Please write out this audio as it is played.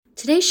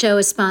Today's show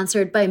is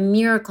sponsored by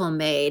Miracle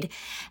Made.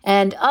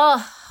 And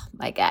oh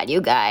my God, you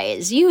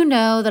guys, you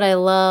know that I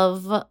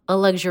love a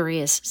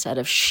luxurious set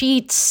of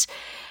sheets.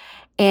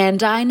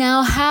 And I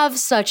now have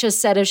such a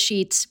set of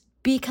sheets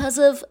because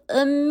of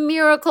a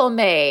Miracle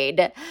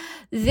Made.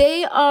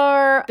 They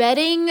are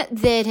bedding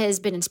that has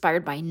been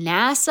inspired by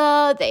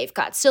NASA. They've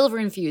got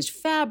silver-infused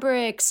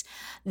fabrics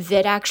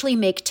that actually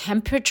make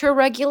temperature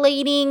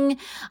regulating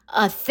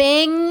a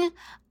thing.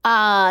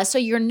 So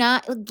you're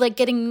not like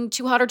getting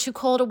too hot or too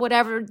cold or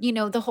whatever,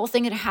 the whole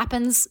thing that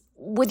happens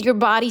with your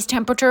body's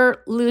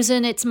temperature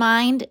losing its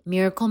mind.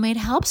 Miracle Made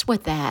helps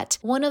with that.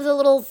 One of the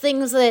little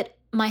things that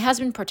my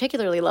husband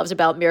particularly loves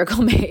about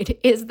Miracle Made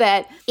is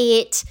that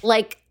it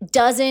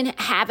doesn't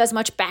have as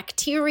much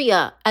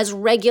bacteria as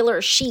regular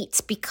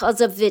sheets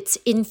because of it's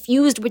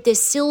infused with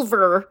this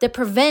silver that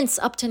prevents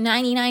up to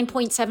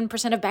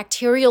 99.7% of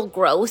bacterial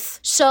growth.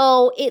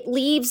 So it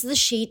leaves the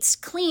sheets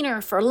cleaner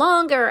for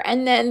longer.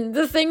 And then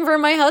the thing for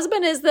my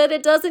husband is that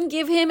it doesn't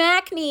give him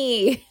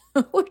acne,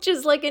 which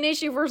is like an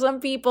issue for some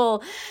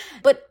people.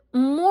 But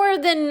more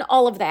than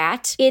all of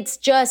that, it's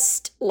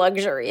just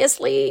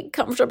luxuriously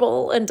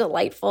comfortable and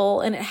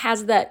delightful, and it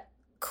has that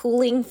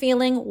cooling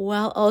feeling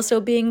while also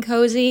being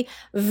cozy.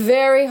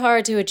 Very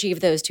hard to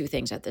achieve those two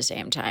things at the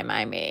same time.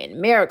 I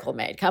mean, Miracle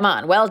Made, come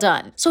on, well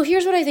done. So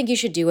here's what I think you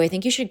should do. I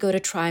think you should go to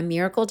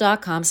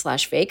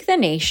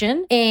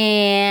trymiracle.com/fakethenation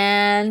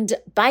and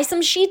buy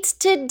some sheets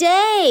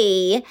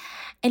today.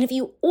 And if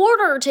you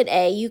order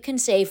today, you can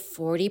save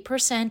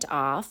 40%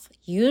 off.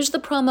 Use the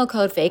promo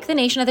code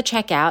FAKETHENATION at the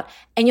checkout,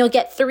 and you'll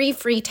get 3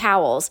 free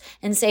towels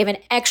and save an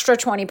extra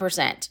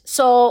 20%.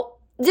 So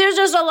there's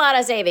just a lot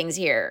of savings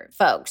here,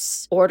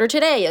 folks. Order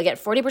today. You'll get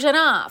 40%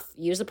 off.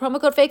 Use the promo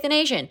code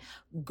FAKETHENATION.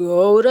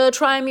 Go to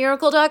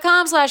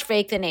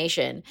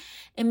trymiracle.com/FakeTheNation.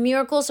 And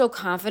Miracle's so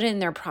confident in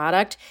their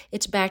product,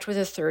 it's backed with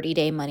a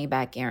 30-day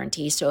money-back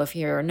guarantee. So if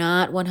you're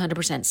not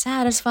 100%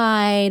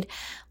 satisfied,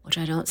 which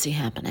I don't see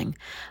happening,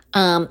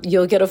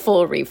 you'll get a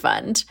full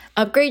refund.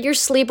 Upgrade your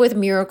sleep with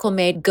Miracle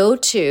Made. Go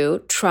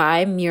to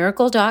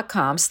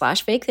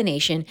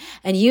trymiracle.com/FakeTheNation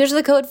and use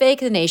the code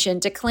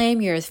FakeTheNation to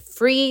claim your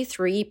free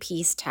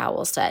 3-piece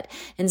towel set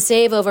and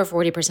save over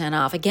 40%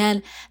 off.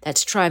 Again,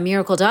 that's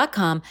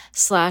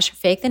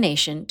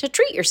trymiracle.com/FakeTheNation to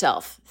treat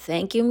yourself.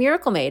 Thank you,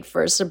 Miracle Made,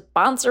 for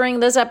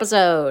sponsoring this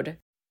episode.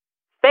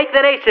 Fake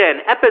the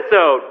Nation,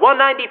 episode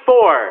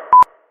 194.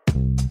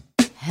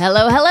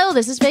 Hello.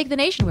 This is Fake the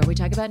Nation, where we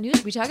talk about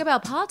news, we talk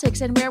about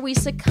politics, and where we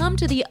succumb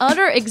to the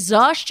utter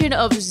exhaustion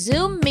of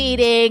Zoom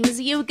meetings.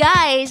 You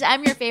guys,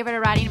 I'm your favorite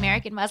Iranian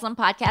American Muslim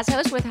podcast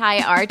host with high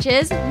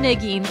arches,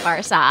 Negin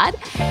Farsad.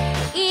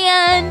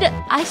 And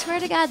I swear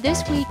to God,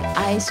 this week,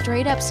 I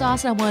straight up saw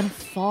someone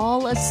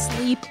fall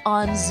asleep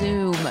on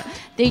Zoom.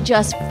 They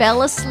just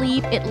fell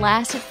asleep. It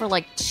lasted for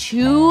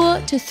 2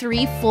 to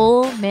 3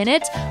 full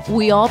minutes.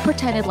 We all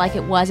pretended like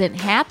it wasn't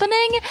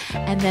happening,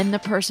 and then the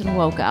person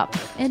woke up.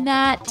 And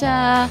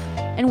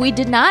we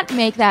did not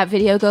make that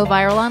video go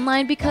viral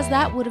online because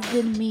that would have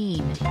been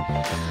mean.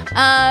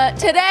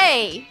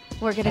 Today,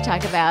 we're going to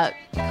talk about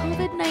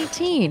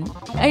COVID-19.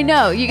 I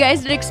know, you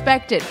guys didn't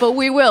expect it, but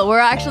we will. We're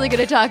actually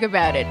going to talk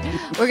about it.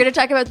 We're going to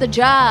talk about the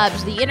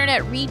jobs, the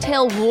internet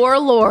retail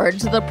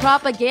warlords, the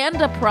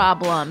propaganda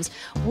problems.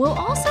 We'll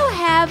also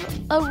have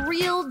a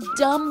real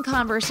dumb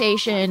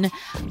conversation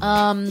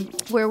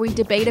where we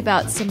debate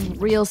about some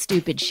real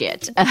stupid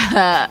shit.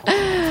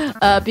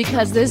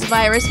 Because this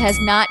virus has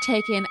not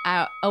taken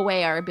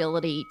away our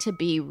ability to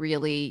be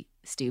really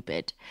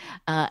stupid.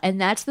 And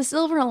that's the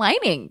silver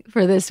lining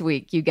for this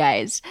week, you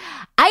guys.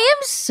 I am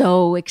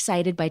so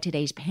excited by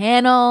today's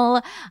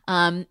panel.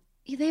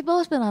 They've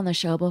both been on the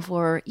show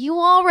before. You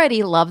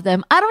already love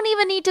them. I don't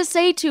even need to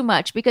say too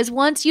much because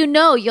once you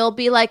know, you'll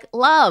be like,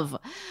 love.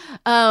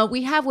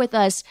 We have with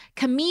us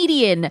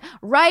comedian,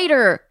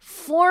 writer,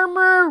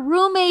 former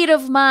roommate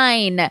of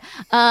mine.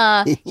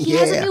 He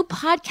has a new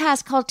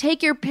podcast called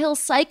Take Your Pill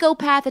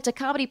Psychopath. It's a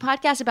comedy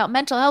podcast about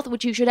mental health,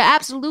 which you should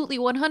absolutely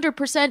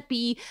 100%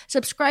 be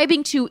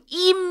subscribing to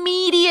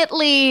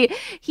immediately.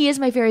 He is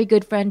my very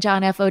good friend,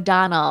 John F.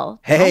 O'Donnell.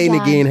 Hey,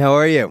 Negin, how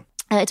are you?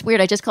 It's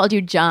weird. I just called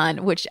you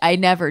John, which I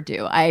never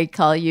do. I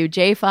call you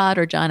J. Fod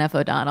or John F.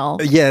 O'Donnell.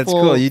 Yeah, it's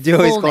cool. You do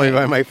always call me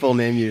by my full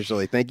name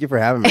usually. Thank you for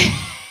having me.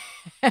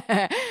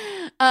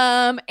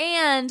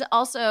 And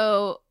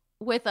also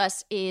with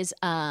us is,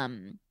 oh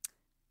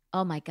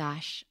my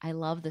gosh, I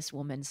love this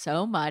woman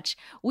so much.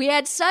 We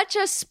had such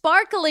a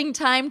sparkling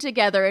time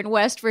together in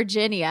West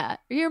Virginia.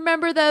 You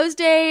remember those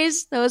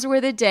days? Those were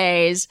the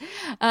days.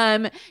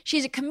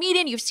 She's a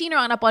comedian. You've seen her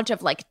on a bunch of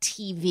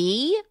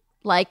TV,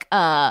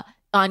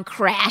 on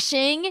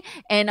Crashing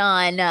and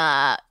on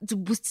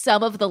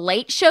some of the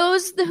late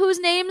shows whose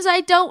names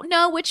I don't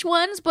know which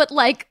ones, but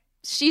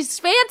She's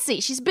fancy.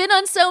 She's been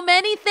on so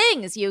many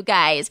things, you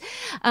guys.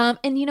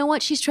 And you know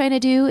what she's trying to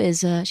do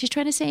is she's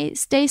trying to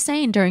stay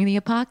sane during the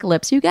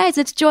apocalypse. You guys,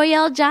 it's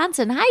Joyelle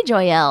Johnson. Hi,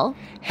 Joyelle.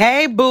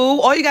 Hey,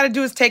 boo. All you got to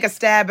do is take a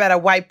stab at a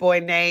white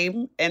boy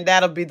name, and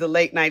that'll be the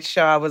late night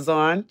show I was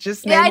on.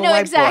 Just name I a know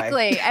white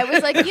exactly. boy. I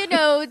was like,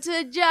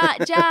 to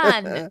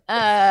John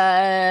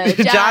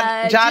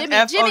John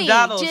F. Jimmy,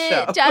 O'Donnell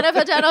show. John F.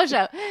 O'Donnell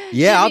show.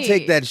 Yeah, I'll Jimmy.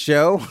 take that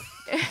show.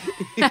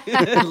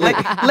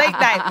 late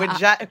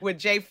night with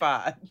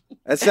J-Fod.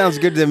 That sounds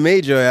good to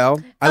me,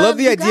 Joelle. I love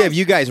the you idea guys- of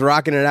you guys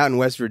rocking it out in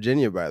West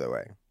Virginia, by the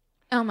way.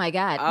 Oh my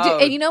God. Oh.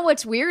 And you know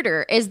what's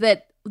weirder is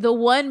that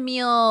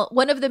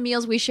one of the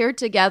meals we shared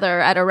together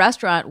at a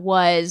restaurant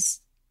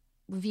was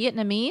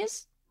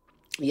Vietnamese.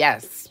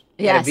 Yes.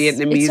 Yes. A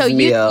Vietnamese so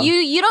meal.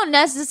 you don't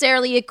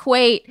necessarily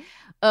equate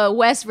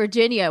West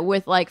Virginia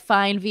with like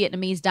fine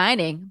Vietnamese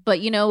dining,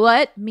 but you know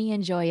what? Me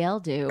and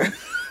Joyelle do.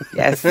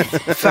 Yes.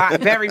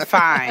 Very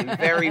fine.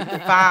 Very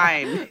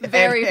fine.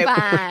 Very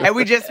fine. And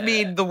we just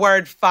mean the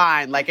word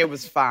fine, like it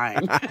was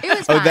fine. It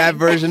was Oh, fine. that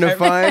version of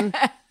fine?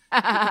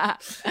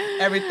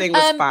 Everything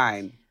was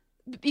fine.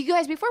 You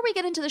guys, before we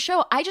get into the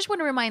show, I just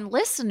want to remind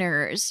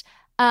listeners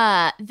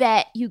that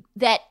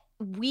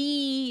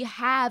we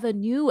have a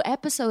new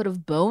episode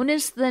of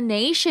Bonus the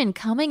Nation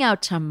coming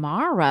out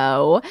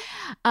tomorrow. And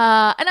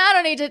I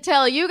don't need to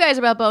tell you guys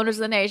about Bonus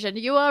the Nation.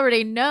 You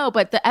already know,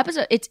 but the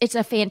episode, it's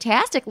a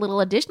fantastic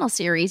little additional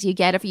series you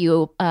get if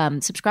you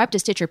subscribe to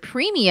Stitcher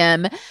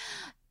Premium.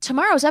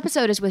 Tomorrow's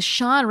episode is with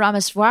Sean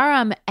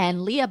Ramaswaram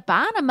and Leah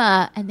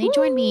Bonema, and they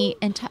join me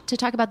to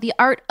talk about the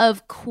art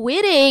of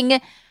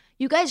quitting.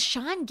 You guys,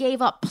 Sean gave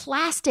up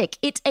plastic.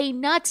 It's a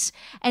nuts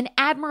and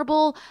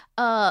admirable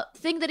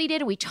thing that he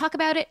did. And we talk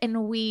about it,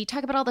 and we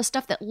talk about all the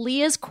stuff that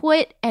Leah's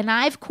quit and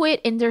I've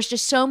quit. And there's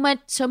just so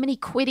many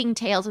quitting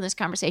tales in this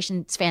conversation.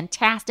 It's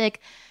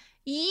fantastic.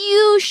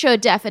 You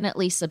should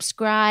definitely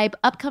subscribe.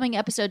 Upcoming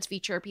episodes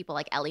feature people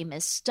like Ellie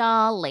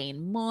Mistal,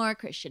 Lane Moore,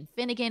 Christian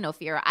Finnegan,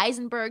 Ophira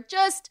Eisenberg,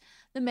 just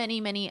the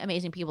many, many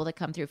amazing people that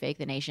come through Fake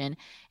the Nation.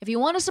 If you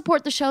want to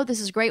support the show,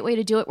 this is a great way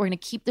to do it. We're going to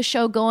keep the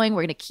show going.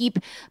 We're going to keep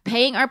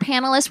paying our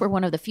panelists. We're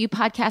one of the few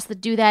podcasts that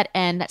do that,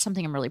 and that's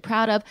something I'm really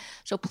proud of.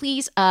 So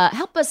please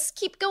help us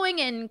keep going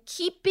and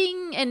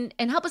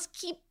help us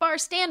keep our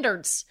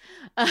standards.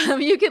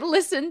 You can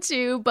listen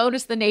to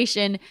Bonus the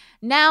Nation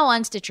now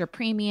on Stitcher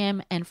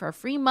Premium, and for a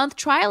free month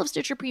trial of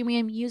Stitcher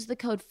Premium, use the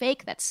code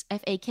FAKE. That's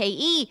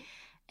FAKE.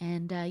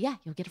 And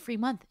you'll get a free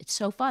month. It's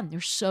so fun.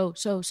 There's so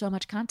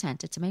much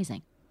content. It's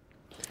amazing.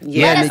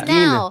 Yeah, Let us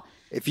now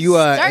if you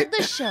start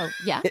the show.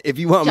 Yeah. if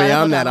you want me Jonathan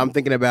on that, O'Donnell. I'm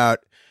thinking about,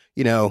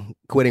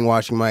 quitting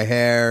washing my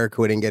hair,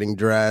 quitting getting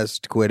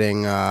dressed,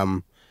 quitting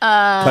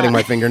cutting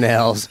my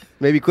fingernails,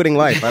 maybe quitting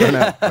life. I don't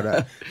know.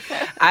 But,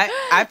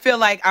 I feel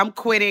like I'm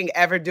quitting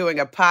ever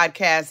doing a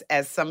podcast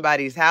at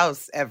somebody's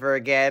house ever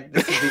again.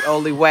 This is the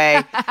only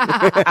way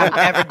I'm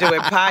ever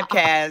doing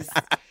podcasts.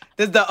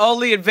 This is the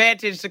only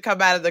advantage to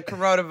come out of the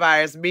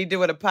coronavirus, me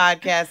doing a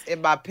podcast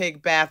in my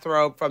pink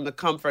bathrobe from the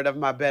comfort of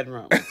my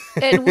bedroom.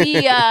 And we,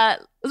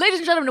 ladies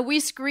and gentlemen, we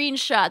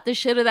screenshot the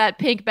shit of that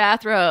pink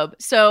bathrobe,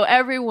 so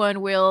everyone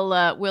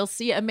will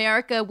see.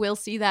 America will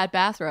see that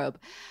bathrobe.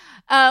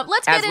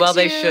 Let's get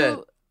they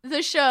into should.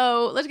 the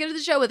show. Let's get into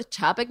the show with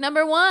topic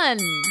number 1.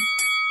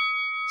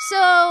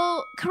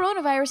 So,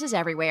 coronavirus is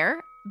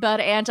everywhere, but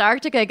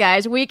Antarctica,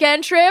 guys,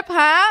 weekend trip,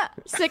 huh?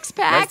 6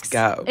 packs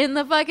Let's go. in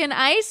the fucking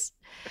ice.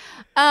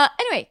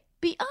 Anyway,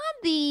 beyond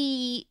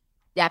the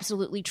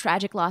absolutely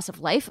tragic loss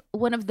of life,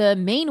 one of the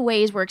main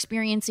ways we're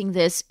experiencing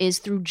this is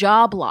through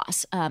job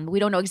loss. We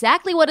don't know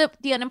exactly what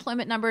the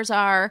unemployment numbers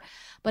are,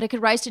 but it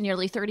could rise to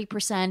nearly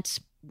 30%.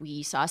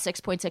 We saw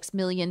 6.6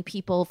 million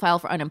people file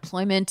for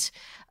unemployment.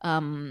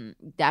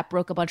 That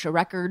broke a bunch of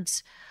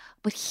records.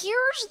 But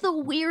here's the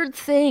weird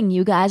thing,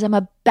 you guys. I'm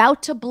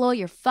about to blow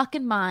your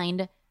fucking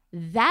mind.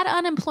 That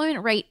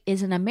unemployment rate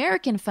is an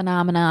American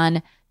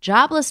phenomenon.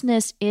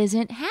 Joblessness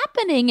isn't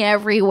happening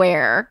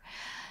everywhere.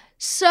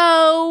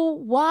 So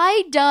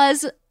why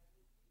does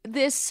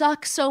this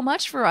suck so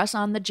much for us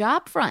on the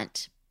job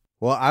front?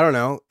 well, I don't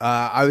know.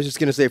 I was just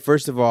going to say,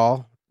 first of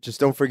all, just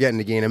don't forget,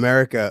 Nagin,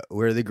 America,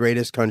 we're the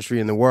greatest country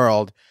in the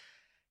world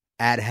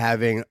at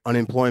having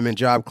unemployment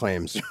job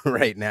claims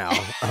right now.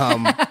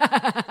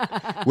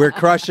 We're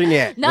crushing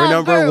it. We're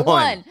number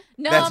one.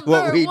 That's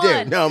what we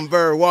do.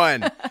 Number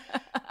one.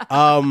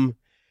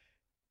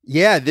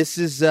 Yeah, this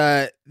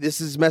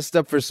is messed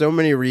up for so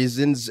many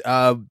reasons.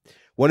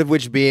 One of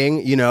which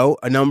being,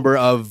 a number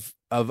of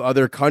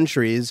other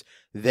countries,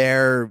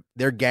 they're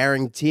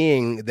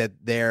guaranteeing that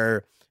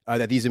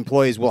that these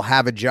employees will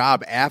have a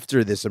job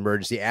after this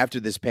emergency, after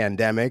this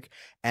pandemic,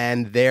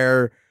 and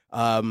they're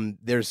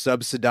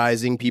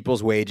subsidizing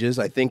people's wages,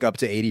 I think up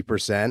to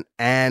 80%,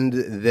 and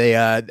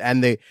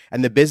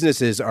the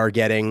businesses are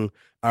getting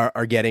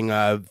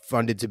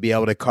funded to be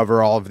able to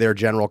cover all of their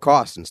general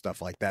costs and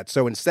stuff like that.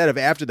 So instead of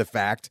after the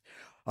fact,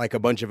 like a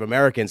bunch of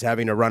Americans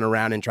having to run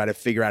around and try to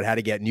figure out how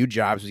to get new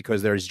jobs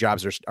because their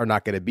jobs are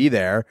not going to be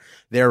there,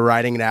 they're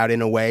writing it out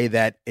in a way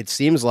that it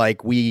seems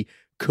like we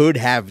could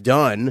have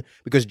done,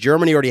 because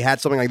Germany already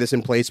had something like this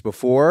in place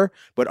before,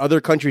 but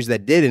other countries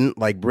that didn't,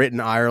 like Britain,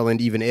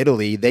 Ireland, even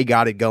Italy, they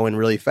got it going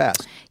really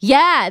fast.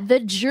 Yeah, the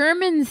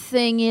German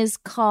thing is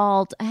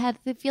called, I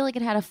feel like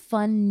it had a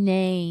fun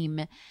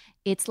name.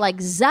 It's like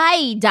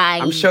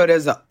Zeitarbeit. I'm sure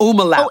there's a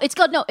umlaut. Oh, it's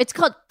called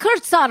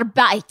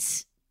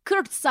Kurzarbeit.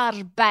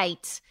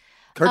 Kurzarbeit.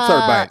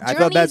 Kurzarbeit. I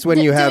thought that's when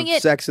you have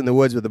it. sex in the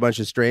woods with a bunch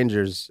of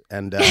strangers,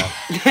 and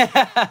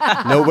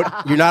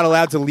you're not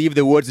allowed to leave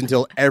the woods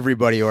until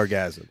everybody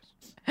orgasms.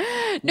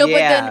 No,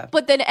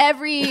 but then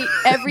every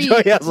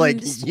Joyelle's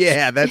like,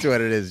 yeah, that's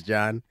what it is,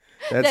 John.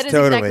 That's that is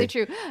totally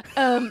exactly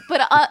true.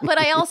 But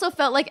I also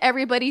felt like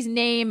everybody's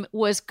name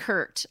was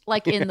Kurt,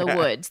 like in the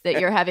woods that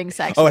you're having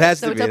sex. Oh, with. it has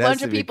so to it's be. a It has bunch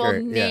to of be people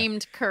Kurt.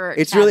 named Kurt.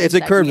 It's having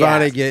a Kurt sex.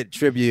 Vonnegut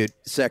tribute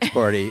sex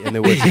party in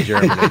the woods in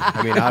Germany.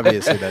 I mean,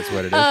 obviously that's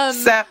what it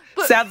is.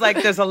 Sounds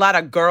like there's a lot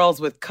of girls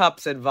with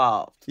cups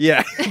involved.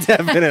 Yeah,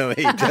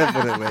 definitely.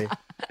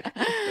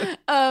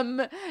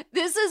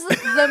 This is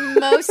the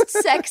most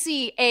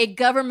sexy a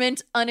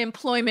government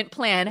unemployment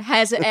plan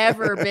has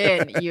ever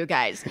been, you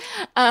guys.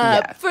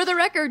 For the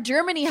record,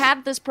 Germany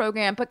had this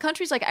program, but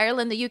countries like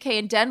Ireland, the UK,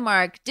 and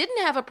Denmark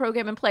didn't have a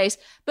program in place.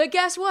 But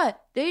guess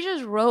what? They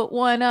just wrote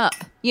one up.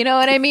 You know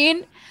what I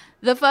mean?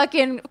 The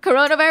fucking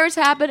coronavirus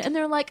happened, and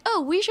they're like,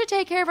 oh, we should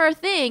take care of our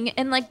thing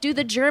and like do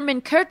the German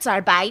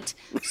Kurzarbeit.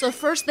 So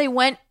first they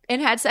went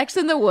and had sex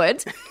in the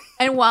woods.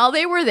 And while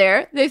they were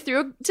there, they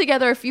threw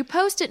together a few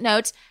Post-it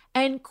notes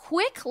and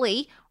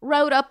quickly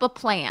wrote up a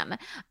plan.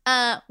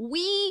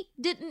 We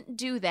didn't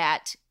do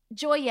that.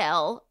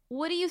 Joyelle,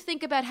 what do you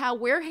think about how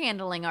we're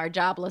handling our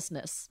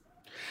joblessness?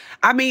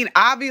 I mean,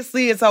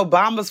 obviously it's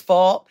Obama's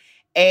fault.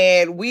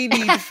 And we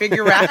need to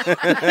figure out,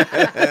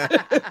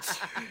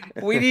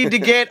 we need to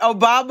get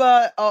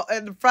Obama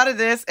in front of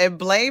this and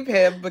blame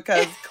him,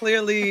 because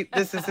clearly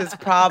this is his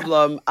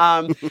problem.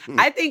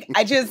 I think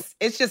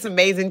it's just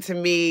amazing to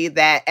me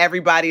that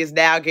everybody is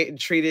now getting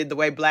treated the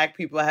way Black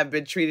people have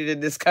been treated in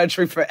this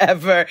country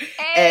forever.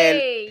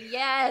 Hey, and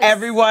yes.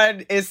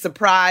 Everyone is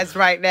surprised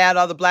right now. And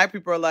all the Black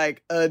people are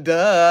like,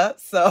 duh.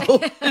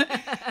 So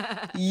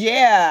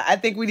yeah, I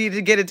think we need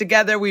to get it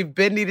together. We've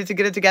been needed to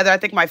get it together. I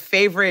think my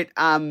favorite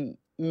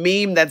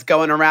meme that's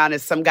going around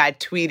is some guy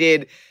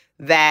tweeted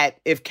that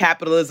if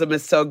capitalism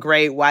is so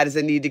great, why does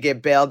it need to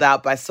get bailed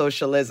out by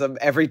socialism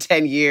every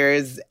 10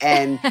 years?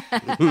 And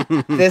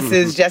this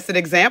is just an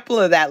example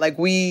of that. Like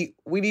we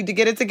need to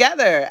get it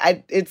together.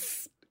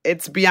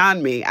 It's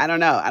beyond me. I don't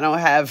know. I don't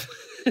have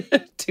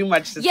too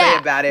much to say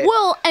about it.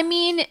 Well, I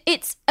mean,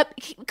 let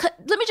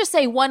me just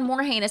say one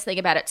more heinous thing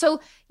about it.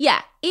 So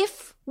yeah,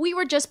 if we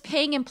were just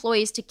paying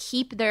employees to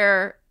keep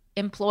their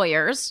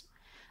employers,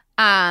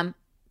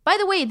 by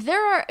the way,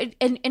 there are,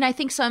 and I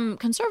think some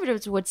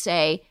conservatives would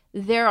say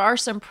there are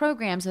some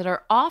programs that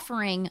are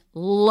offering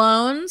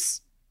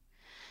loans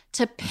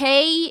to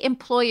pay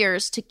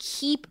employers to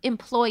keep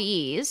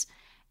employees.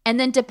 And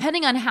then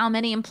depending on how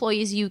many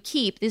employees you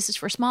keep, this is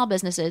for small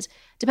businesses,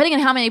 depending on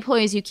how many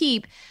employees you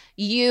keep,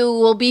 you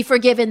will be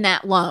forgiven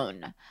that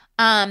loan.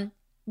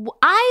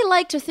 I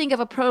like to think of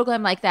a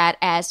program like that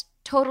as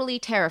totally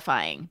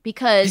terrifying,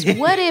 because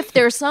what if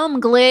there's some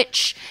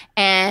glitch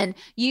and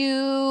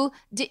you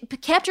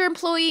kept your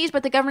employees,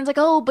 but the government's like,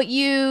 oh, but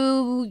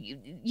you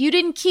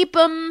didn't keep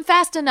them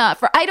fast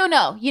enough, or I don't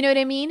know, you know what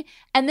I mean?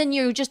 And then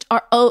you just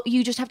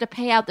have to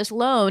pay out this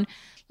loan.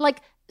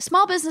 Like,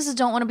 small businesses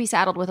don't want to be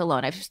saddled with a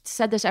loan. I've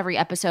said this every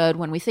episode.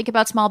 When we think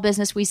about small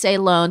business, we say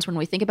loans. When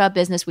we think about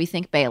business, we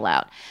think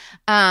bailout.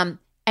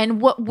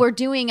 And what we're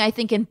doing, I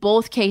think, in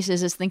both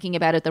cases is thinking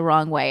about it the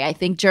wrong way. I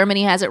think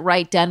Germany has it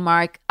right.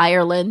 Denmark,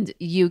 Ireland,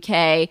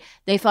 UK,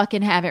 they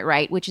fucking have it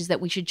right, which is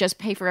that we should just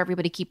pay for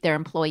everybody to keep their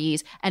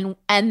employees. And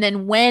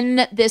then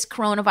when this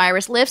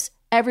coronavirus lifts,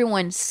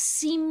 everyone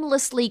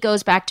seamlessly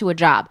goes back to a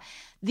job.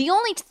 The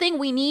only thing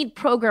we need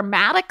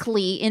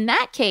programmatically in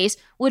that case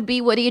would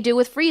be, what do you do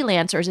with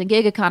freelancers and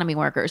gig economy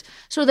workers?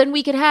 So then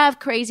we could have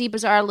crazy,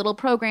 bizarre little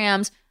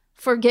programs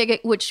for gig,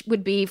 which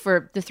would be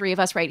for the three of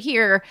us right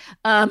here,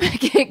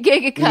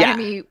 gig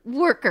economy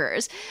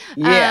workers.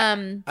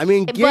 Yeah. I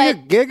mean,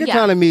 gig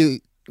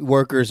economy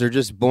workers are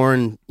just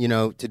born,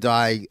 to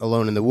die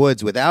alone in the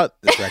woods without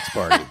the sex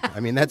party.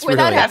 I mean, that's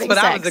Without really having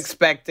That's what I sex. was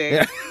expecting.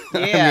 Yeah. Yeah.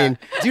 I mean,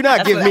 do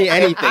not give me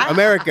anything,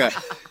 America.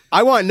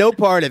 I want no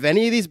part of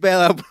any of these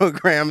bailout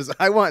programs.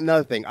 I want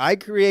nothing. I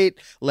create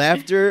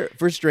laughter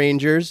for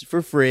strangers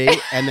for free,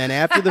 and then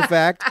after the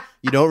fact,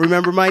 you don't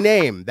remember my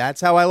name.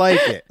 That's how I like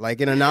it. Like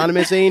an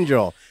anonymous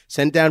angel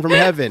sent down from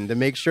heaven to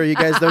make sure you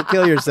guys don't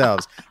kill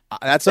yourselves.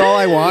 That's all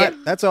I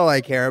want. That's all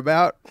I care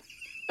about.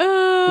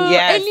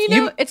 Yes,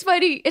 And it's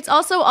funny. It's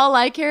also all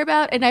I care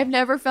about, and I've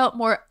never felt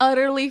more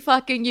utterly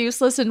fucking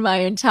useless in my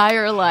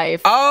entire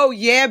life. Oh,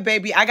 yeah,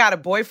 baby. I got a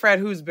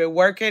boyfriend who's been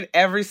working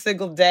every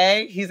single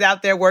day. He's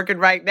out there working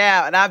right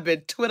now, and I've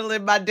been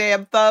twiddling my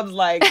damn thumbs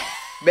like,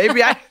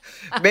 maybe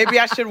Maybe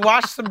I should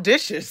wash some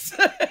dishes.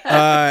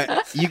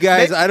 You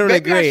guys, I don't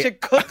maybe agree. I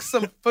should cook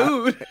some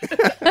food.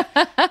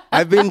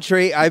 I've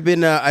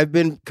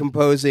been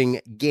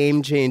composing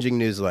game-changing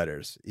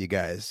newsletters, you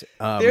guys.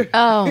 Oh, you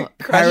know what?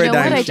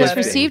 Paradigm I just shifting.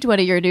 received one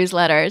of your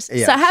newsletters.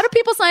 Yes. So how do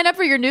people sign up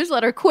for your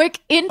newsletter? Quick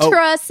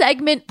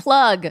intra-segment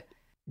plug.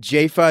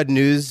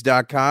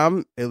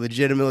 jfudnews.com. It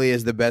legitimately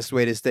is the best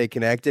way to stay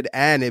connected,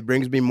 and it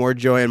brings me more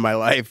joy in my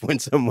life when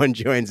someone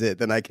joins it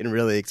than I can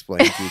really explain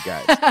to you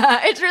guys.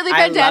 It's really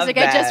I love fantastic.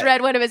 I just that.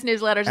 read one of his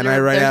newsletters. And I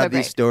write they're out so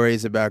these great.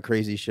 stories about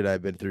crazy shit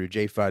I've been through.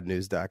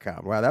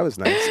 jfudnews.com. Wow, that was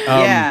nice.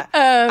 Yeah.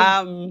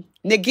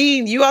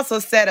 Nagin, you also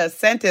said a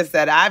sentence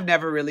that I've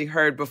never really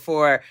heard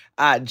before.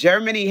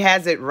 Germany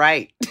has it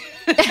right.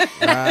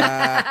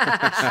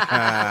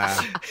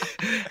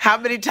 How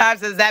many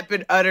times has that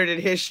been uttered in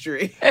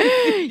history?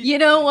 You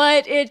know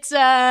what? It's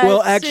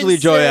Well, actually,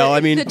 since, Joyelle,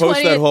 I mean, the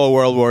post that 20th whole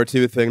World War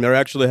II thing, there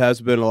actually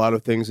has been a lot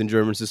of things in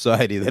German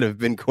society that have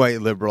been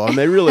quite liberal, and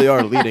they really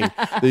are leading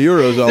the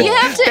Eurozone. You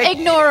have to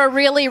ignore a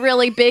really,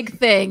 really big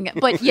thing,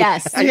 but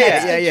yes,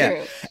 Yeah.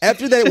 true.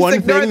 After that Just one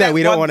ignore thing that that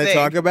we don't one want to thing.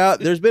 talk about,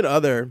 there's been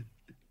other.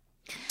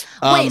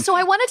 Wait, so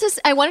I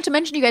wanted to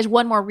mention to you guys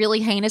one more really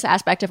heinous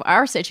aspect of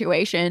our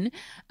situation,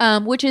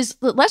 which is,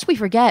 lest we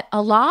forget,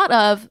 a lot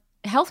of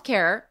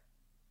healthcare.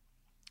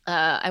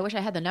 I wish I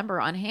had the number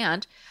on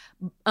hand,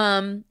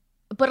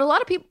 but a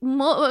lot of people,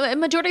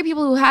 majority of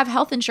people who have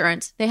health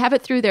insurance, they have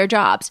it through their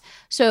jobs.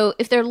 So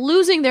if they're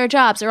losing their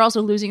jobs, they're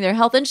also losing their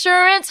health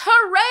insurance.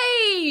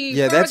 Hooray!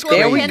 Yeah, for that's a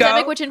global crazy.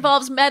 pandemic, go. which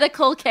involves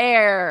medical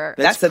care.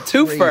 That's a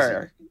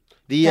twofer.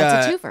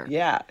 That's a twofer.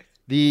 Yeah.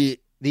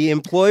 The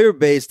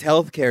employer-based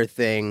healthcare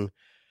thing,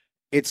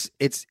 it's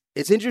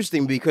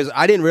interesting because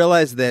I didn't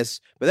realize this,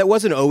 but that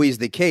wasn't always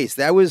the case.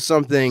 That was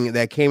something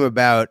that came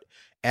about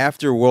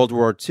after World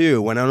War II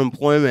when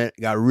unemployment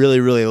got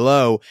really, really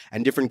low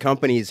and different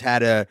companies had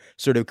to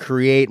sort of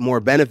create more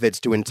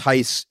benefits to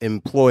entice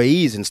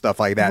employees and stuff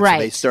like that. Right. So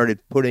they started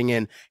putting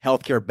in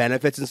healthcare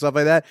benefits and stuff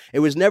like that. It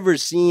was never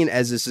seen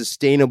as a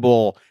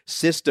sustainable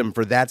system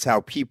for that's how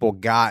people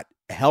got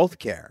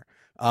healthcare.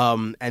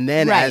 And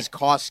then Right. as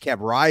costs kept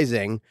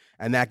rising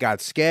and that got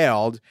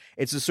scaled,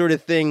 it's the sort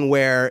of thing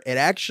where it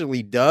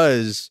actually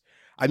does.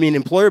 I mean,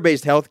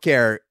 employer-based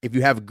healthcare, if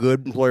you have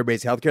good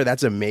employer-based healthcare,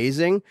 that's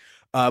amazing.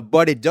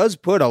 But it does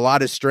put a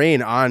lot of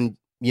strain on,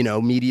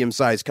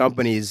 medium-sized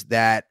companies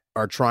that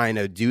are trying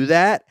to do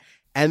that.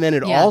 And then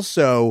it Yeah.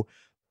 also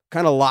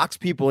kind of locks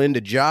people into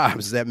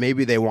jobs that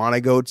maybe they want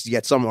to go to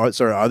get some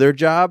sort of other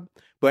job.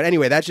 But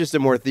anyway, that's just a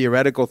more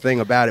theoretical thing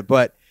about it.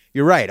 But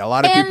you're right. A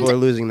lot of people are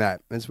losing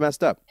that. It's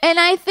messed up. And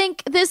I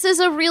think this is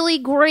a really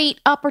great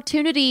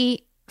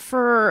opportunity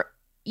for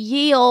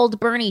ye old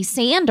Bernie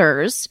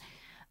Sanders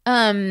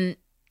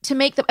to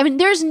make them. I mean,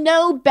 there's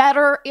no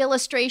better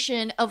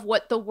illustration of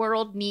what the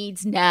world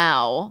needs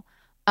now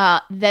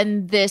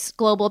than this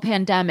global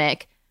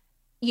pandemic.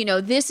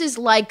 This is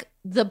like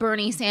the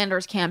Bernie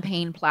Sanders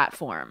campaign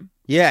platform.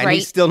 Yeah, and right?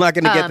 he's still not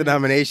going to get the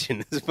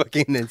nomination. It's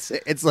fucking insane.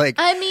 It's like,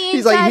 I mean,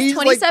 he's like- guys, he's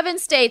like- 27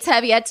 states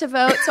have yet to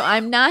vote, so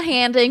I'm not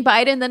handing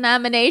Biden the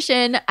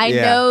nomination. I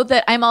Yeah. know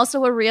that I'm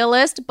also a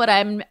realist, but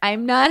I'm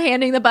not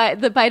handing the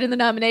Biden the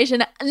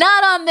nomination.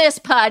 Not on this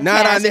podcast.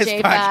 not on this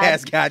J-Bab.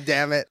 podcast. God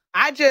damn it.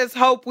 I just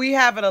hope we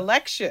have an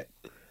election.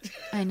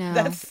 I know.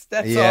 That's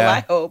Yeah. all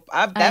I hope.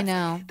 I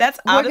know. That's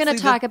We're honestly gonna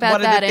talk about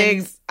one that of the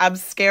in- things I'm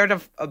scared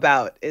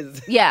about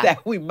is Yeah.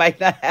 that we might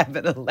not have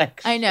an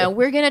election. I know.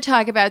 We're going to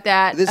talk about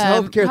that. This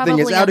healthcare thing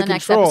is probably out on of the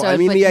next control. I episode,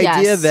 mean, but the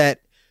idea yes. that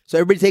so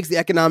everybody takes the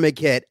economic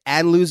hit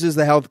and loses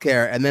the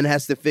healthcare and then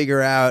has to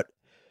figure out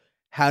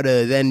how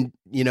to then,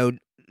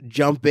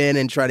 jump in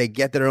and try to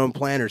get their own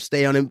plan or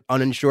stay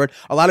uninsured.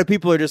 A lot of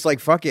people are just like,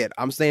 fuck it,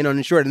 I'm staying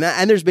uninsured.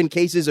 And there's been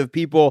cases of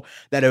people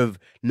that have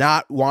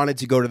not wanted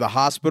to go to the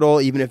hospital,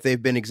 even if they've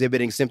been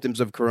exhibiting symptoms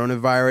of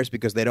coronavirus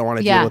because they don't want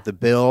to Yeah. deal with the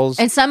bills.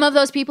 And some of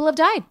those people have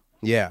died.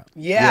 Yeah.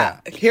 Yeah.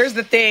 Here's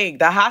the thing.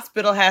 The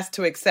hospital has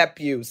to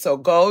accept you. So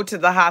go to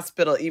the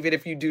hospital, even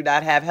if you do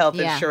not have health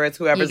Yeah. insurance,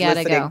 whoever's You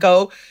gotta listening.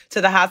 Go to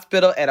the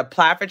hospital and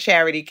apply for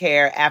charity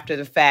care after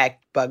the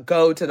fact, but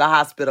go to the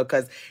hospital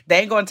because they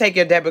ain't going to take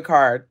your debit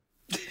card.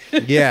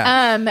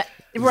 Yeah.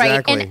 Right.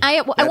 Exactly. And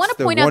I That's want to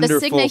the point out that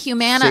wonderful Cigna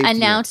Humana safety net.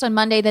 announced on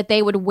Monday that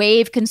they would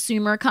waive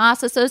consumer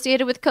costs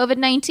associated with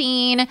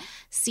COVID-19.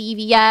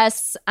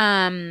 CVS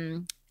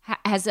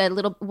has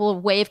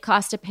will waive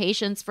cost to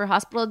patients for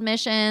hospital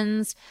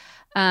admissions.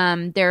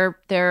 They're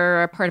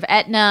a part of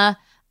Aetna.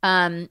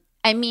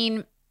 I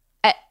mean,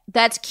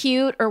 that's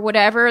cute or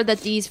whatever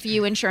that these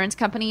few insurance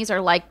companies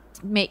are like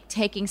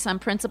taking some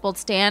principled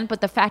stand.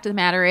 But the fact of the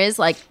matter is,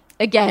 like,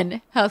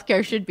 again,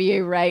 healthcare should be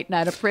a right,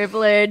 not a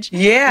privilege.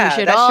 Yeah, we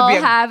should that should all be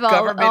a have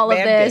government all of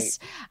mandate. this.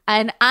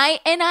 And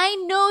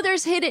I know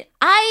there's hidden.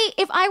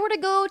 If I were to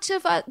go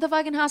to the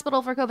fucking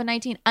hospital for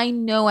COVID-19, I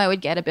know I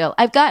would get a bill.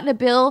 I've gotten a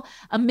bill,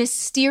 a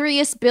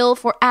mysterious bill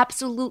for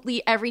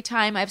absolutely every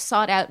time I've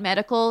sought out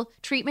medical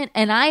treatment,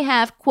 and I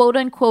have quote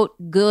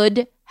unquote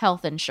good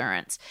health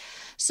insurance.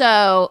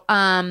 So,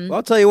 Well,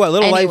 I'll tell you what,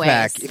 little life anyways.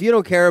 hack. If you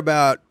don't care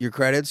about your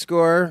credit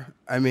score,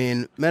 I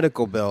mean,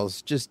 medical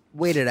bills, just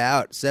wait it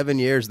out. 7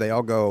 years, they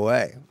all go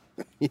away.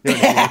 You know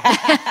what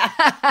I mean?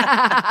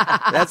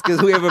 That's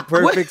because we have a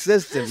perfect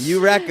system. You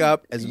rack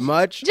up as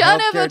much John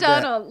F. healthcare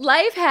debt. O'Donnell,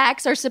 life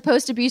hacks are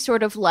supposed to be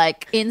sort of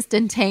like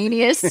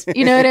instantaneous.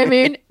 You know what I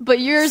mean?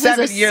 But yours is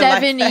a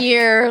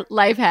 7-year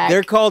life hack.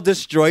 They're called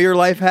destroy your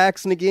life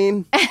hacks,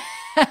 Nagin.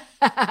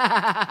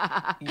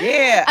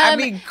 Yeah, I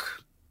mean,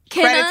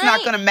 credit's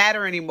not going to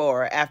matter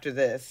anymore after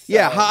this. So.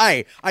 Yeah,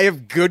 hi. I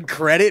have good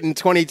credit in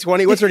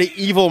 2020. What sort of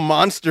evil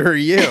monster are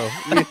you?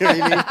 You know what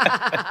I mean?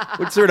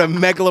 What sort of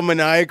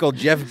megalomaniacal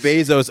Jeff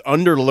Bezos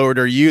underlord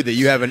are you that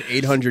you have an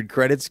 800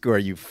 credit score,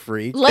 you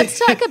freak? Let's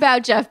talk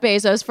about Jeff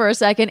Bezos for a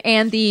second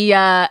and the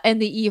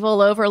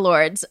evil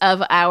overlords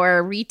of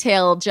our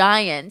retail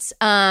giants.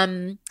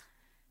 So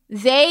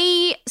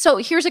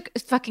here's a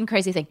fucking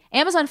crazy thing.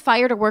 Amazon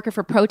fired a worker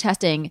for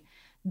protesting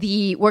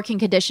the working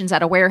conditions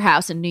at a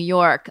warehouse in New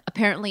York.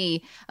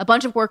 Apparently, a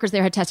bunch of workers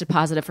there had tested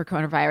positive for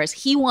coronavirus.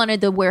 He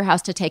wanted the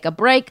warehouse to take a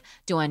break,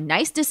 do a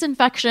nice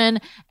disinfection,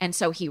 and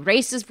so he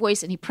raised his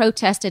voice and he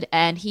protested,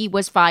 and he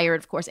was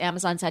fired. Of course,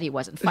 Amazon said he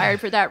wasn't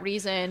fired for that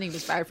reason. He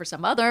was fired for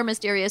some other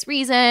mysterious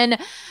reason.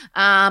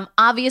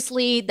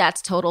 Obviously,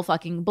 that's total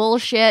fucking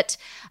bullshit.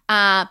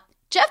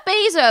 Jeff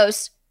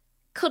Bezos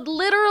could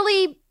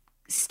literally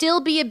still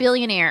be a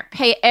billionaire,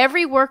 pay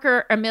every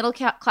worker a middle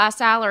class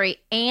salary,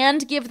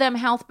 and give them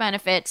health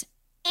benefits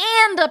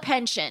and a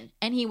pension,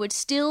 and he would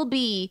still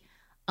be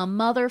a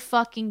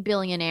motherfucking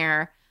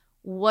billionaire.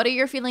 What are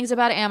your feelings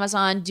about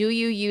Amazon? Do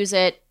you use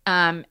it?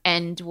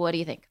 And what do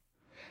you think?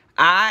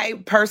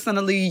 I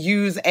personally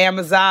use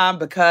Amazon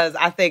because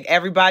I think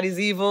everybody's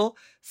evil.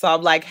 So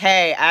I'm like,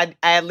 hey, I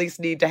at least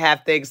need to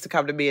have things to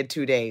come to me in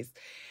 2 days.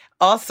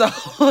 Also,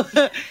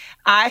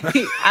 I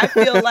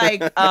feel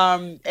like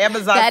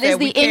Amazon. That is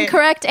the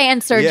incorrect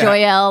answer, Yeah.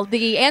 Joyelle.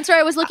 The answer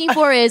I was looking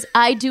for is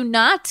I do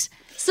not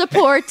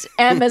support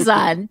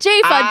Amazon. Jayfa,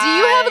 do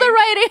you have the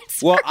right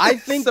answer? Well, I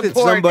think that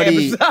Support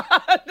somebody,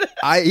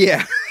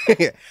 Amazon.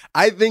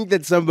 I think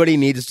that somebody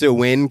needs to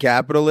win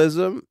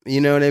capitalism.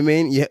 You know what I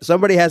mean?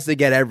 Somebody has to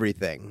get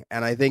everything,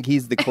 and I think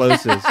he's the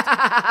closest.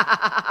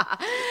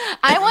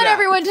 I want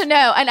everyone to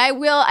know, and I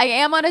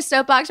am on a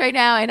soapbox right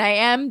now,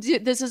 and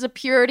this is a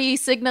purity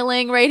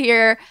signaling right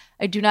here.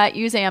 I do not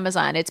use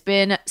Amazon. It's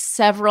been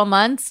several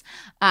months.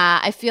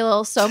 I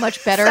feel so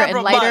much better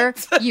and lighter.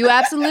 You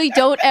absolutely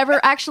don't ever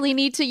actually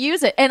need to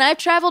use it. And I've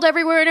traveled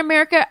everywhere in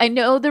America. I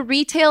know the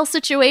retail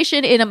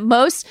situation in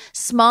most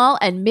small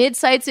and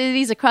mid-sized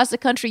cities across the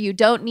country. You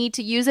don't need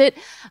to use it.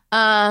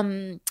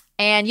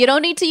 And you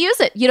don't need to use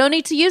it. You don't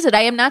need to use it.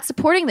 I am not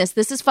supporting this.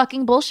 This is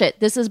fucking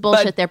bullshit. This is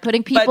bullshit. They're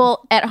putting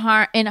people in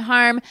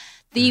harm.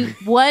 The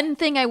one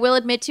thing I will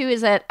admit to is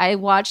that I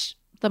watched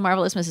The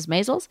Marvelous Mrs.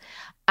 Maisels.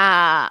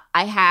 I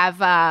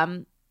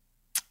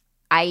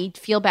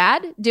feel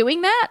bad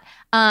doing that.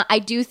 I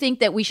do think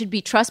that we should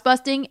be trust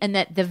busting and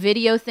that the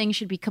video thing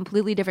should be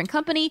completely different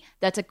company.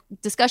 That's a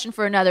discussion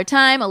for another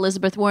time.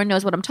 Elizabeth Warren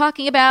knows what I'm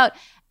talking about.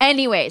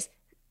 Anyways,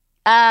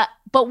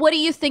 but what do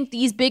you think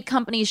these big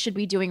companies should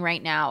be doing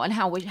right now, and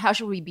how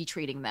should we be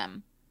treating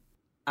them?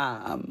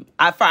 I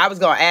was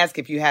going to ask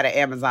if you had an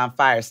Amazon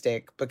Fire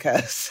Stick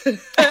because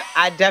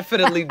I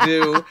definitely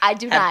do. I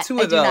do have not. two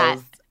of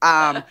those.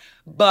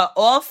 But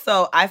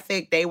also, I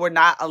think they were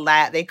not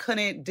allowed. They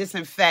couldn't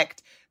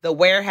disinfect the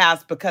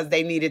warehouse because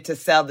they needed to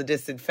sell the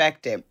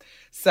disinfectant.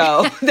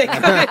 So they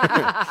couldn't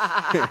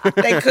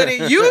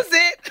use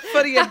it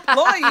for the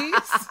employees.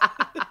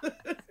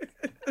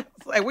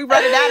 It's like, we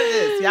running out of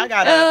this. Y'all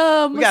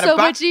gotta so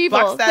much evil.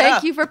 box that Thank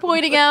up. you for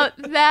pointing out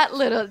that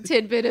little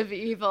tidbit of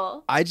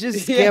evil. I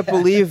just can't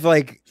believe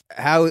like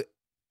how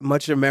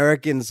much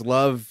Americans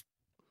love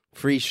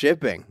free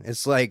shipping.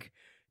 It's like,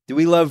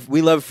 we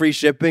love free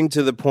shipping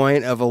to the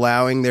point of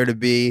allowing there to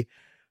be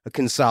a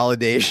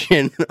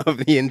consolidation of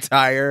the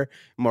entire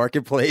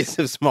marketplace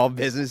of small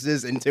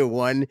businesses into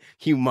one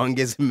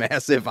humongous,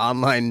 massive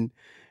online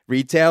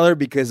retailer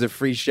because of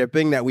free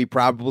shipping that we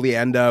probably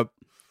end up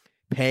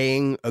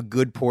paying a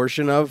good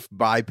portion of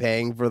by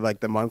paying for like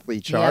the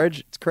monthly charge.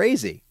 Yep. It's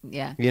crazy.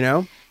 Yeah. You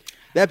know?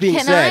 That being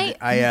said,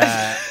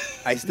 I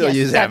still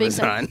use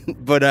Amazon,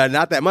 but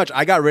not that much.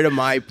 I got rid of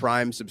my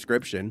Prime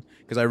subscription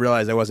because I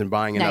realized I wasn't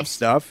buying enough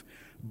stuff.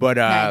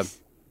 But,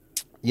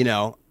 you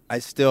know, I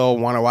still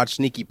want to watch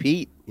Sneaky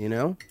Pete, you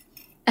know?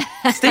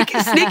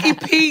 Sneaky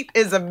Pete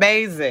is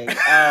amazing.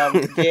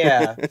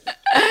 Yeah.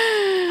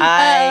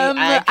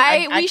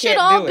 We should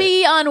all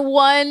be on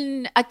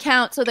one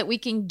account so that we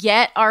can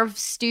get our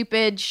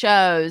stupid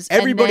shows.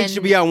 Everybody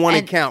should be on one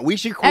account. We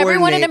should coordinate.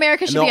 Everyone in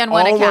America should be on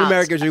one account. All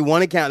Americans should be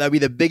one account. That'd be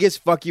the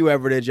biggest fuck you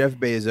ever to Jeff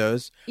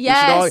Bezos.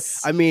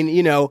 Yes. I mean,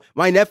 you know,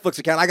 my Netflix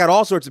account, I got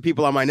all sorts of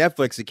people on my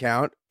Netflix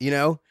account, you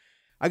know?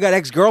 I got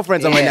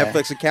ex-girlfriends on my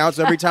Netflix account,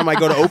 so every time I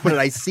go to open it,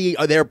 I see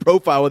their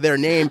profile with their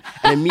name,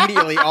 and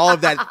immediately all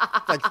of that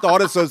like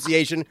thought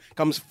association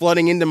comes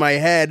flooding into my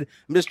head.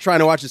 I'm just trying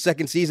to watch the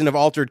second season of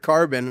Altered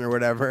Carbon or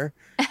whatever,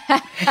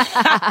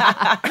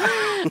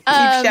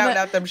 shouting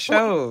out them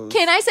shows.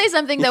 Can I say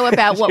something, though,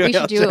 about what we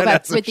should do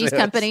with these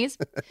companies?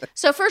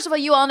 So first of all,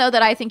 you all know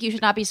that I think you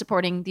should not be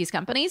supporting these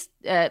companies.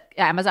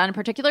 Amazon in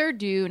particular,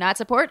 do not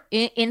support.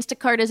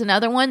 Instacart is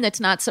another one that's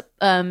not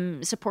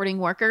supporting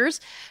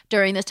workers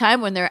during this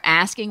time when they're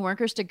asking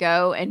workers to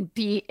go and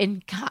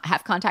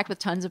have contact with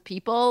tons of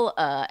people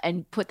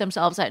and put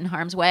themselves in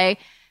harm's way.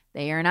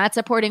 They are not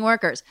supporting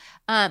workers.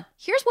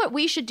 Here's what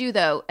we should do,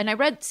 though. And I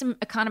read some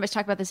economists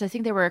talk about this. I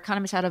think they were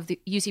economists out of the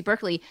UC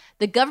Berkeley.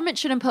 The government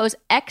should impose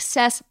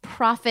excess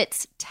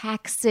profits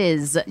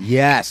taxes.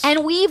 Yes.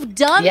 And we've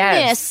done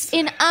this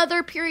in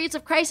other periods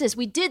of crisis.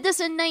 We did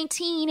this in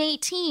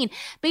 1918.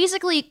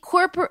 Basically,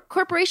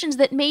 corporations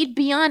that made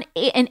beyond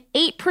an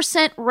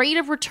 8% rate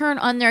of return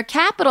on their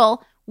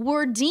capital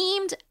were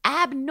deemed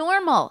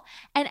abnormal,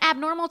 and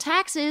abnormal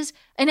taxes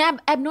and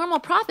abnormal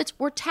profits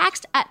were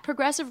taxed at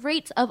progressive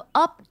rates of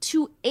up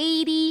to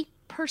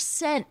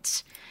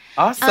 80%.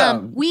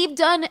 Awesome. We've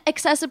done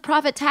excessive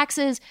profit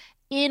taxes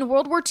in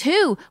World War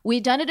II.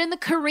 We've done it in the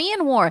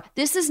Korean War.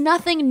 This is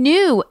nothing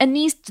new. And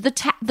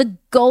the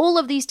goal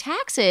of these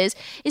taxes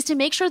is to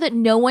make sure that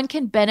no one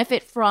can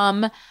benefit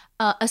from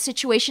a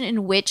situation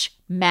in which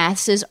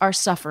masses are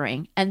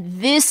suffering.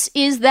 And this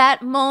is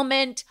that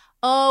moment.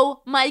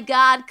 Oh my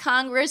God,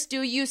 Congress,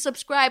 do you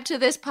subscribe to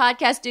this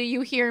podcast? Do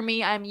you hear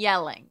me? I'm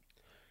yelling.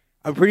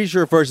 I'm pretty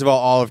sure, first of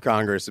all of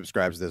Congress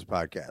subscribes to this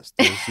podcast.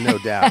 There's no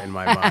doubt in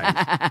my mind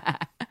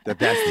that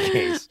that's the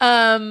case.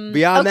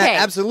 Beyond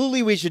that,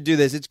 absolutely we should do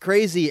this. It's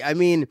crazy. I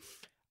mean,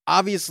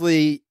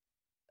 obviously,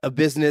 a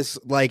business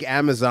like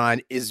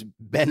Amazon is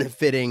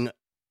benefiting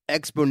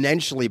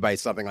exponentially by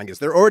something like this.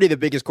 They're already the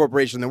biggest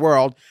corporation in the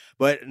world,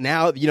 but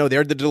now,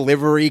 they're the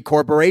delivery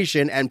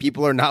corporation and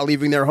people are not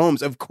leaving their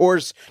homes. Of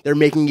course, they're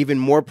making even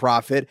more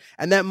profit,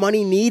 and that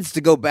money needs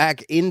to go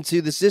back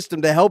into the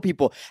system to help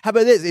people. How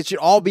about this? It should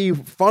all be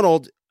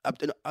funneled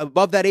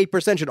above that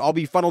 8% should all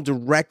be funneled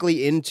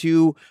directly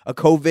into a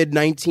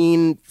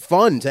COVID-19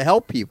 fund to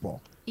help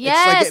people.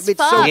 Yes, it's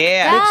so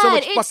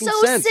much it's fucking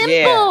so sense.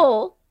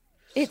 simple.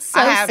 Yeah. It's so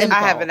simple.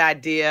 I have an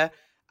idea.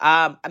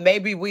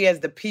 Maybe we as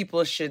the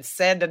people should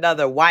send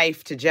another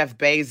wife to Jeff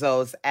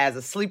Bezos as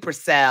a sleeper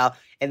cell,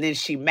 and then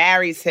she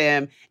marries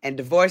him and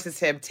divorces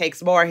him,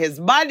 takes more of his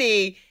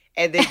money,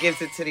 and then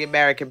gives it to the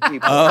American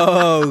people.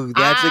 Oh,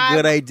 that's a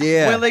good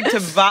idea. Willing to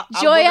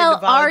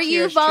Joyelle, are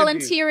you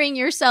volunteering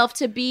yourself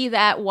to be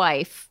that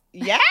wife?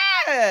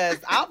 Yes,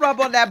 I'll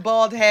rub on that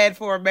bald head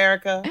for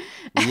America.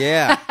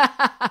 Yeah,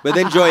 but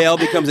then Joyelle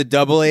becomes a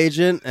double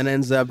agent and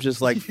ends up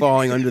just like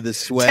falling under the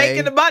sway,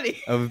 taking the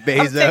money of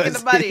Bezos. I'm taking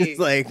the money. It's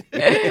like,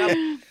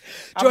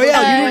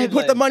 Joyelle, you need to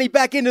put the money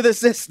back into the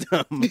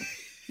system.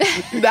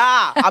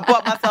 Nah, I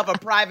bought myself a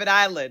private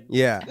island.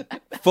 Yeah,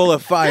 full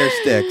of fire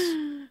sticks.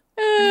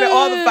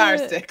 All the fire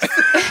sticks.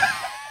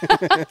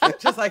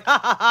 Just like,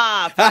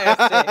 ha,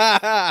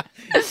 fire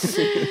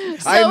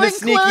sticks. I'm the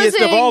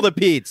sneakiest of all the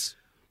Pete's.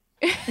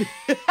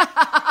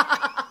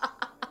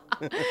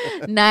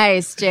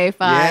 Nice, J5.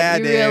 Yeah,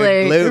 you dude.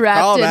 really Luke,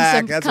 wrapped in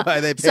back. That's why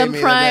they pay some me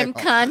prime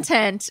today.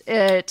 content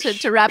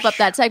to wrap up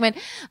that segment.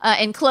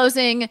 In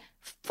closing,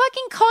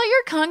 fucking call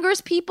your Congress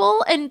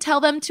people and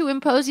tell them to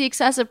impose the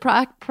excessive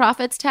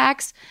profits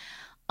tax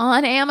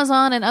on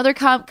Amazon and other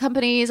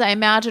companies. I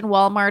imagine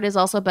Walmart is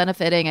also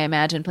benefiting. I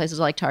imagine places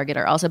like Target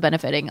are also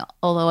benefiting,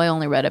 although I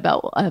only read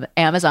about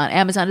Amazon.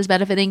 Amazon is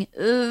benefiting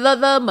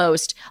the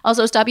most.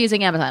 Also, stop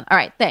using Amazon. All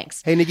right,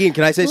 thanks. Hey, Nagin,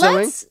 can I say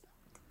something?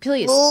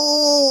 Please.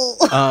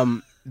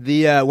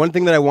 The one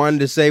thing that I wanted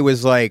to say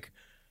was like,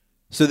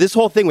 so this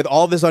whole thing with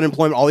all this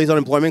unemployment, all these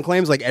unemployment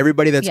claims, like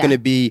everybody that's going to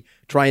be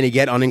trying to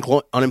get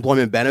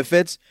unemployment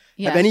benefits.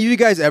 Have any of you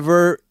guys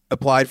ever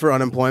applied for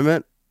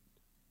unemployment?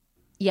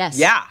 Yes.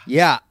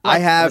 Yeah. I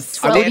have.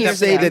 I wouldn't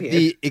say that here.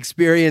 the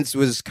experience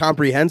was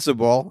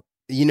comprehensible.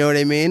 You know what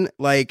I mean?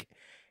 Like,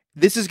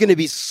 this is going to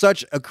be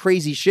such a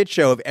crazy shit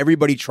show of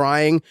everybody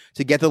trying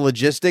to get the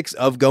logistics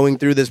of going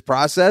through this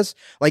process.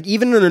 Like,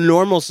 even in a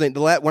normal thing,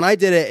 when I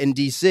did it in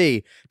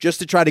DC, just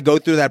to try to go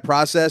through that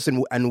process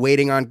and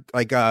waiting on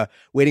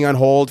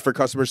hold for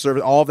customer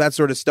service, all of that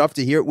sort of stuff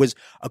to hear it was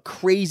a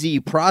crazy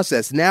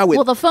process. Now,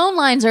 the phone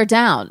lines are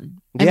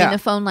down. I mean, the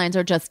phone lines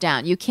are just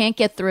down. You can't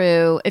get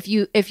through if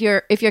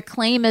your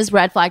claim is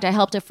red flagged. I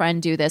helped a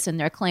friend do this, and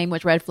their claim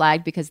was red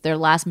flagged because their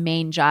last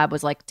main job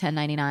was like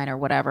 1099 or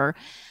whatever.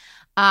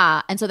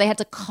 And so they had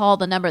to call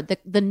the number.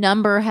 The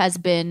number has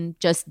been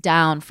just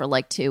down for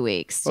like 2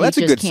 weeks. Well, that's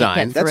a good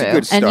sign. That's a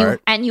good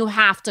start. And you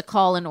have to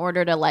call in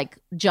order to like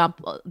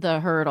jump the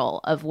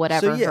hurdle of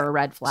whatever her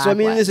red flag. So I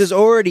mean, was. this is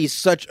already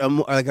such a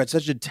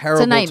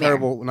terrible nightmare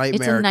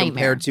nightmare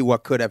compared to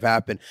what could have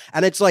happened.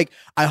 And it's like,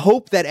 I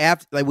hope that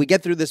after we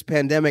get through this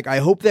pandemic, I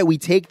hope that we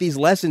take these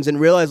lessons and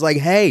realize like,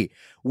 hey,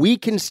 we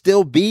can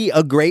still be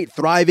a great,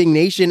 thriving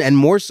nation, and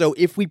more so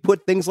if we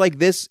put things like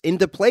this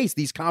into place,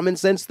 these common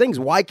sense things.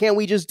 Why can't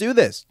we just do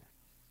this?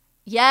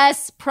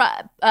 Yes,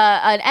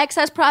 an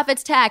excess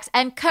profits tax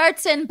and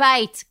curts and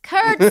bite.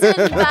 Curts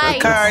and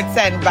bite. Curts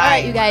and bite. All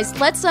right, you guys,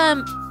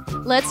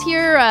 let's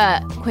hear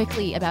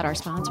quickly about our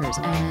sponsors,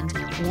 and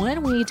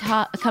When we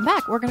come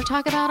back, we're going to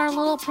talk about our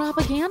little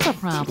propaganda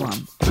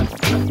problem.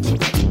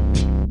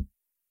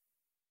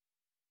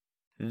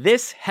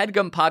 This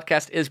HeadGum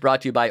podcast is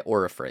brought to you by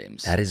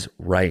Auraframes. That is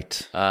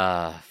right.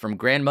 From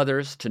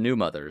grandmothers to new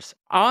mothers,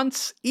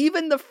 aunts,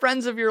 even the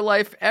friends of your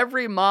life,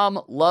 every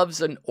mom loves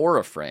an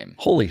Auraframe.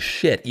 Holy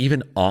shit,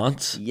 even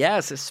aunts?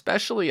 Yes,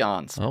 especially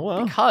aunts. Oh,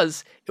 wow.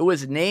 Because it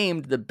was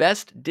named the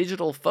best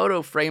digital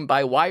photo frame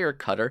by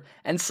Wirecutter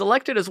and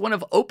selected as one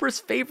of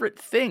Oprah's favorite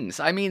things.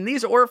 I mean,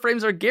 these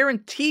Auraframes are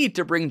guaranteed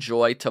to bring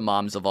joy to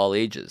moms of all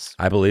ages.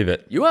 I believe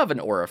it. You have an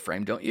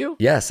Auraframe, don't you?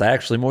 Yes, I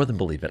actually more than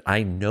believe it.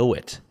 I know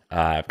it.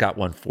 I've got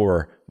one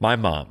for my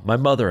mom, my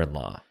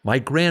mother-in-law, my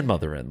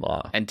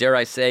grandmother-in-law. And dare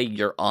I say,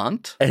 your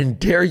aunt? And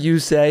dare you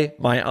say,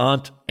 my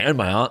aunt and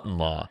my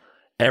aunt-in-law.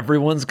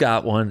 Everyone's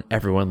got one.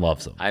 Everyone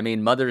loves them. I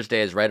mean, Mother's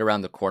Day is right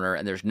around the corner,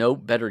 and there's no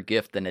better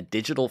gift than a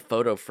digital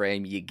photo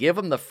frame. You give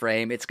them the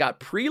frame. It's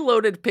got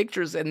preloaded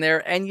pictures in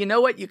there, and you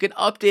know what? You can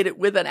update it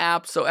with an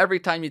app, so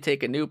every time you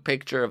take a new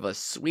picture of a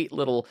sweet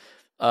little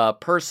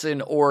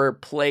person or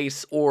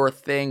place or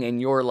thing in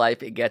your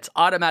life, it gets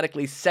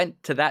automatically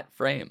sent to that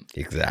frame.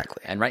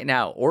 Exactly. And right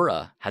now,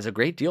 Aura has a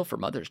great deal for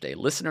Mother's Day.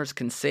 Listeners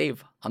can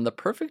save on the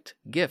perfect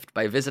gift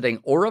by visiting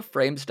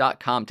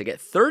auraframes.com to get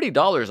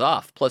 $30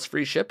 off plus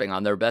free shipping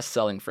on their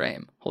best-selling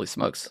frame. Holy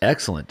smokes.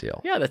 Excellent deal.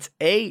 Yeah, that's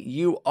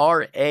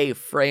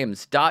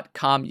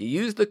auraframes.com. You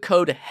use the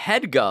code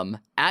HEADGUM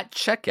at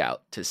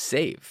checkout to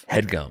save.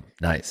 HeadGum.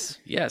 Nice.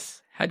 Yes.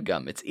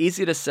 HeadGum. It's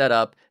easy to set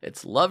up.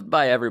 It's loved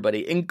by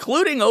everybody,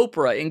 including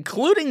Oprah,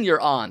 including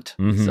your aunt.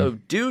 Mm-hmm. So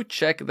do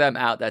check them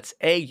out. That's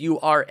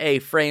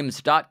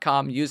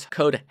auraframes.com. Use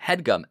code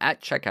HEADGUM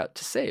at checkout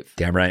to save.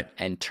 Damn right.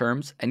 And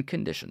terms and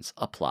conditions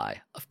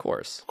apply, of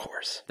course. Of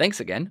course. Thanks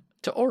again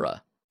to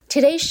Aura.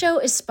 Today's show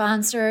is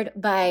sponsored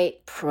by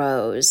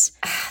Prose.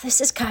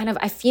 This is kind of,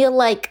 I feel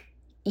like,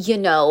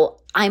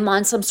 I'm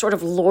on some sort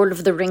of Lord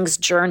of the Rings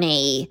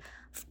journey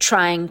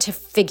trying to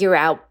figure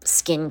out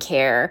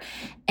skincare.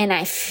 And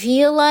I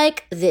feel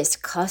like this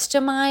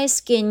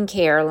customized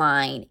skincare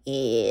line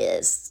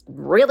is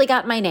really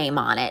got my name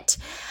on it.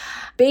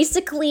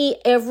 Basically,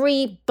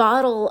 every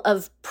bottle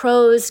of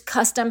Prose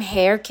custom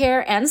hair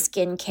care and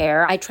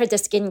skincare, I tried the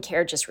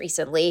skincare just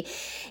recently,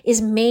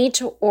 is made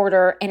to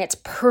order and it's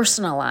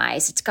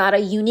personalized. It's got a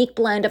unique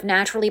blend of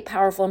naturally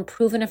powerful and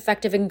proven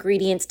effective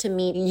ingredients to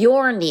meet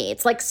your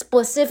needs, like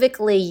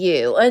specifically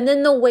you. And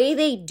then the way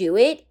they do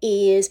it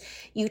is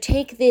you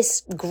take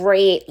this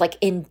great, like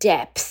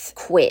in-depth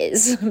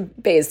quiz,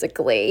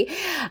 basically.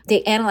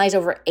 They analyze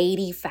over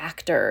 80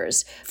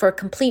 factors for a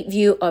complete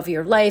view of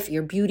your life,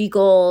 your beauty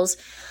goals.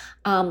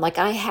 Like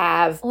I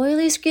have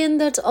oily skin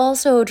that's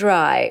also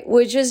dry,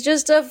 which is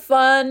just a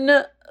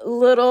fun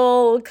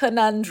little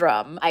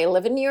conundrum. I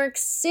live in New York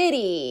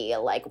City.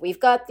 Like we've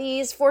got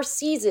these 4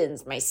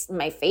 seasons.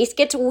 My face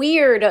gets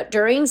weird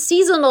during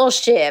seasonal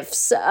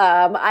shifts.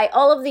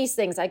 All of these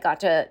things I got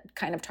to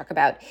kind of talk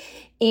about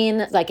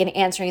in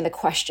answering the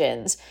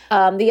questions.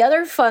 The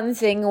other fun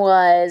thing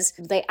was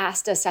they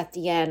asked us at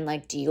the end,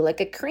 like, do you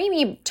like a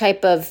creamy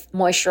type of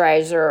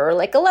moisturizer or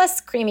like a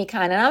less creamy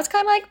kind? And I was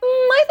kind of like,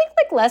 I think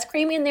like less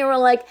creamy. And they were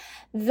like,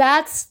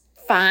 that's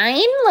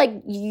fine.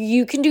 Like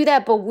you can do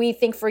that, but we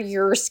think for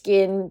your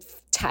skin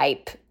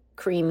type,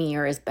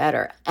 creamier is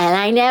better. And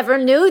I never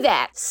knew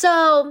that.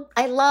 So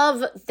I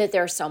love that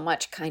there's so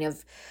much kind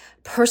of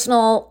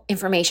personal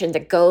information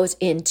that goes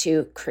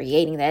into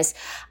creating this.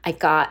 I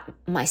got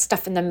my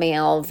stuff in the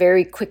mail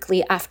very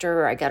quickly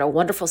after. I got a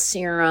wonderful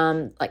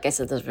serum. Like I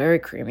said, this very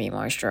creamy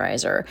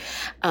moisturizer.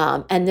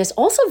 And this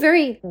also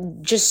very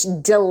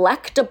just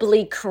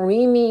delectably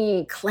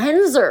creamy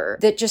cleanser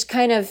that just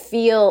kind of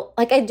feel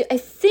like I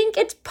think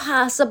it's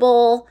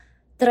possible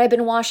that I've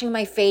been washing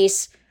my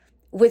face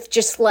with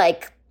just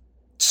like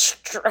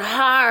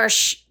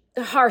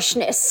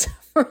harshness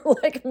for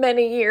like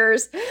many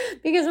years,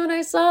 because when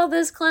I saw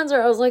this cleanser,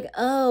 I was like,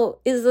 oh,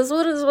 is this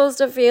what it's supposed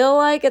to feel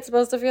like? It's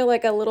supposed to feel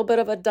like a little bit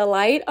of a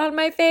delight on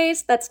my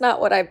face. That's not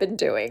what I've been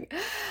doing.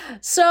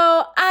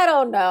 So I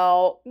don't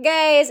know,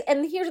 guys.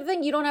 And here's the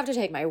thing, you don't have to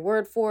take my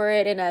word for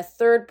it. In a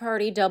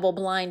third-party,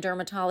 double-blind,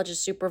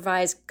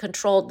 dermatologist-supervised,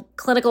 controlled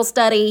clinical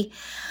study,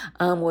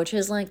 which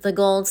is like the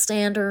gold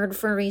standard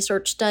for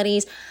research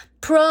studies,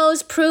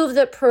 Prose prove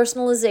that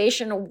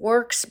personalization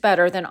works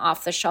better than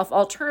off-the-shelf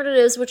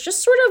alternatives, which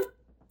just sort of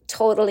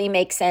totally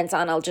makes sense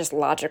on a just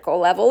logical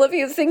level if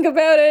you think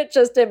about it.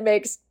 Just it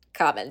makes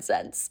common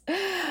sense.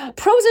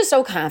 Prose is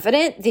so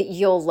confident that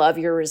you'll love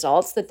your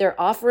results that they're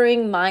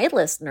offering my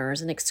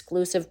listeners an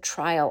exclusive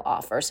trial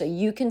offer so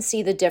you can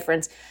see the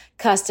difference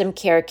custom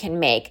care can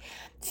make.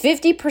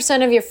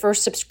 50% of your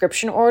first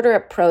subscription order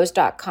at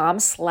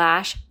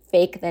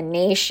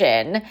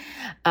prose.com/fakethenation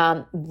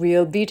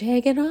will be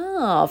taken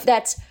off.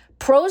 That's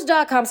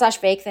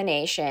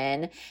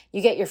prose.com/fakethenation.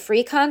 You get your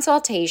free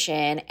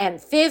consultation and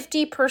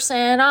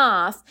 50%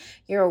 off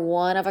your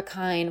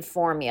one-of-a-kind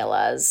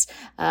formulas.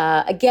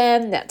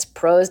 Again, that's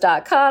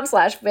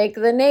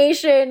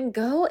prose.com/fakethenation.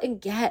 Go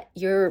and get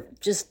your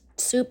just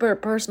super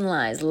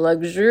personalized,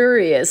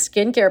 luxurious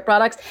skincare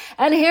products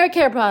and hair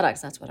care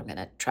products. That's what I'm going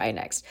to try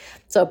next.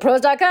 So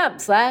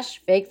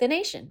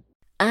pros.com/fakethenation.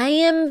 I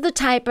am the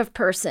type of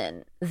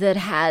person that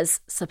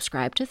has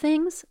subscribed to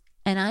things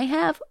and I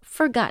have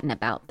forgotten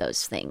about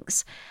those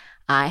things.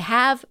 I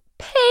have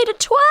paid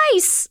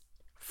twice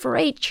for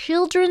a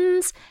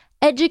children's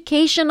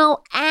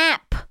educational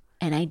app.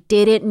 And I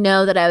didn't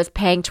know that I was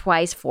paying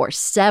twice for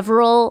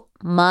several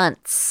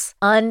months.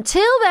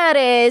 Until that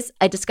is,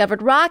 I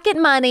discovered Rocket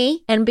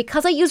Money. And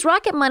because I used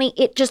Rocket Money,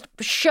 it just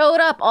showed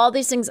up all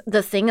these things.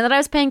 The thing that I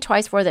was paying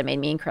twice for that made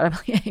me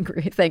incredibly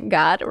angry. Thank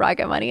God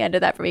Rocket Money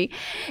ended that for me.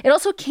 It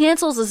also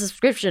cancels the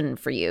subscription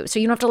for you. So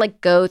you don't have to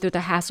like go through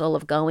the hassle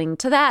of going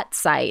to that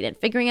site and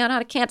figuring out how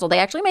to cancel. They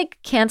actually make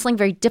canceling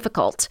very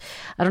difficult.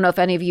 I don't know if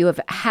any of you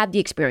have had the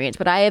experience,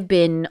 but I have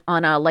been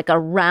on a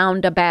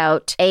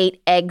roundabout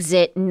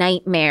 8-exit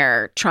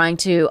nightmare trying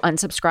to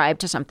unsubscribe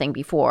to something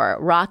before.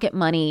 Rocket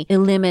Money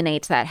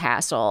eliminates that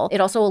hassle. It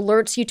also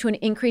alerts you to an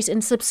increase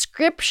in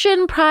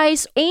subscription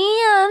price.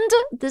 And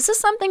this is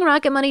something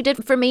Rocket Money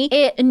did for me.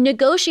 It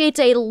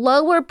negotiates a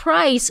lower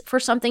price for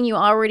something you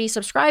already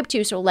subscribe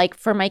to. So like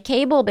for my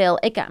cable bill,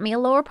 it got me a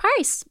lower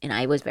price. And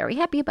I was very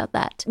happy about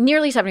that.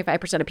 Nearly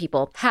 75% of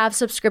people have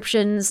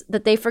subscriptions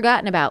that they've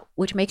forgotten about,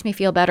 which makes me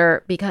feel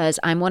better because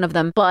I'm one of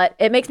them. But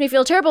it makes me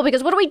feel terrible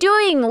because what are we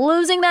doing?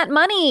 Losing that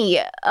money.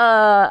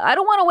 I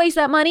don't want to waste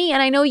that money.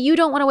 And I know you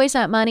don't want to waste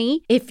that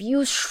money. If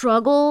you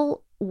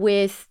struggle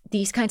with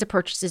these kinds of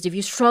purchases, if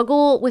you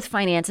struggle with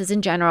finances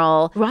in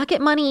general,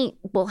 Rocket Money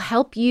will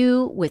help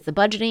you with the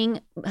budgeting,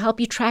 help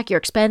you track your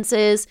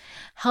expenses,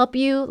 help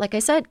you, like I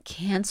said,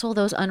 cancel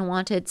those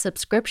unwanted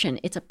subscriptions.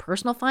 It's a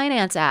personal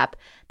finance app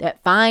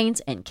that finds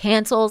and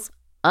cancels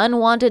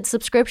unwanted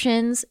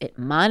subscriptions. It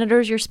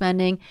monitors your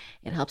spending.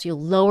 It helps you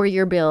lower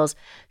your bills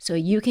so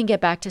you can get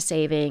back to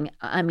saving.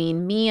 I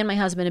mean, me and my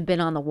husband have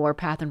been on the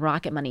warpath, and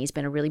Rocket Money has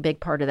been a really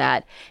big part of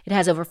that. It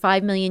has over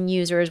 5 million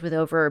users with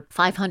over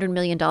 $500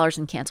 million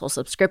in canceled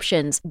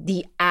subscriptions.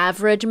 The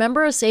average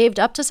member has saved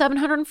up to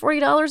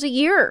 $740 a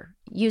year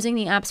using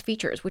the app's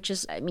features, which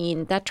is, I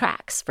mean, that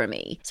tracks for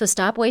me. So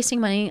stop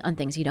wasting money on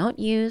things you don't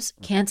use.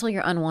 Cancel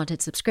your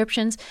unwanted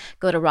subscriptions.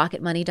 Go to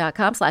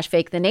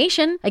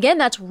rocketmoney.com/fakethenation. Again,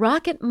 that's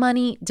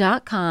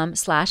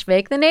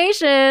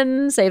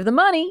rocketmoney.com/fakethenation. Save the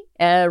money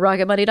at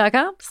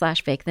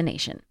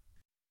rocketmoney.com/fakethenation.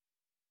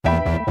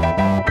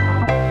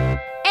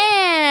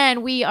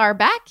 And we are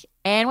back,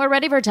 and we're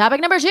ready for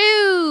topic number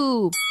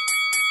 2.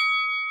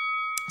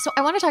 So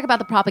I want to talk about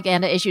the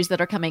propaganda issues that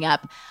are coming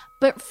up.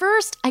 But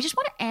first, I just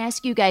want to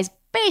ask you guys,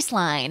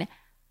 baseline,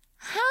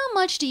 how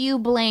much do you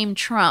blame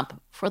Trump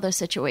for the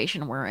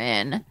situation we're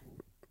in?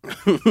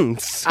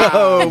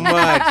 So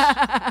much.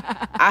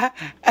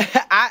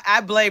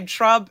 I blame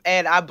Trump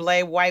and I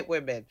blame white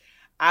women.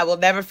 I will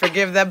never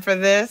forgive them for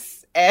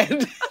this,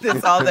 and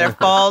it's all their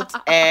fault.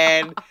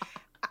 And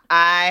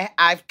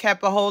I've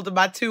kept a hold of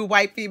my 2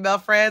 white female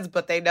friends,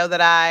 but they know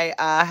that I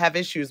have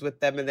issues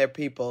with them and their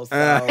people.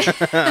 So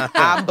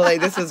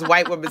this is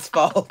white women's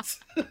fault.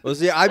 Well,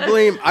 see,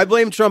 I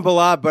blame Trump a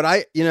lot, but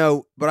I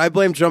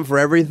blame Trump for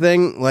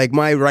everything. Like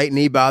my right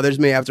knee bothers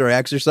me after I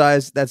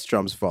exercise. That's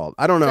Trump's fault.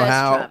 I don't know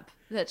how.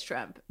 That's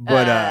Trump.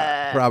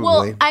 But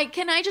probably. Well,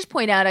 can I just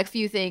point out a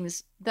few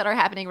things that are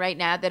happening right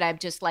now that I'm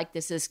just like,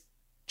 this is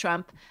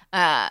Trump.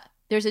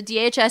 There's a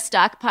DHS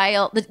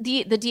stockpile.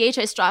 The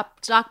DHS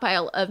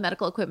stockpile of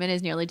medical equipment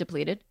is nearly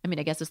depleted. I mean,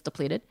 I guess it's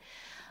depleted.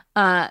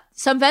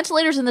 Some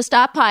ventilators in the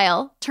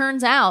stockpile,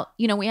 turns out,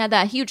 we had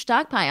that huge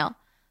stockpile.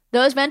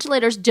 Those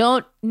ventilators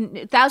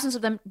thousands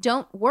of them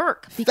don't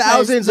work.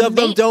 Thousands of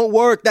them don't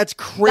work. That's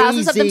crazy.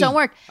 Thousands of them don't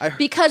work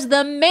because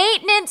the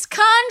maintenance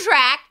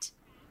contract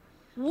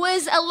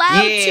was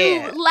allowed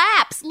to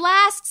lapse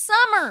last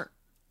summer.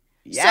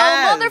 Yes. So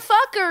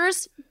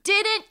motherfuckers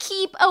didn't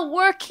keep a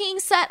working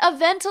set of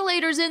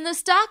ventilators in the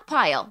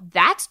stockpile.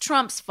 That's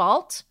Trump's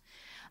fault.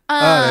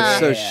 That's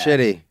so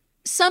shitty.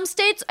 Some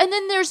states, and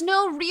then there's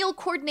no real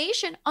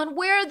coordination on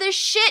where the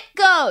shit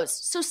goes.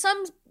 So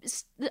some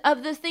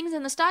of the things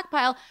in the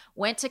stockpile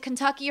went to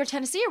Kentucky or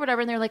Tennessee or whatever,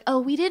 and they're like, "Oh,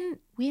 we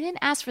didn't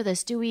ask for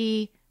this. Do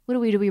we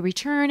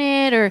return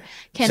it, or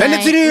can Send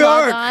it to New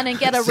log York. on and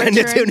get a Send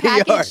it to return New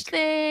York. package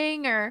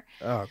thing?" Or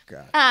oh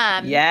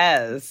god,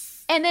 yes.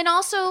 And then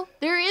also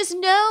there is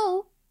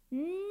no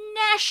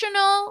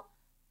national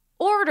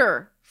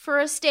order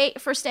for stay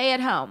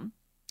at home.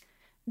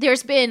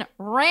 There's been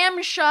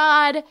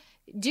ramshod,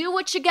 do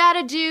what you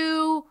gotta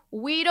do.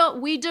 We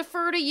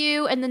defer to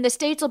you. And then the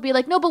states will be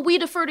like, no, but we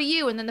defer to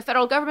you. And then the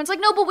federal government's like,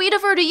 no, but we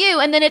defer to you.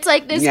 And then it's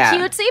like this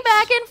cutesy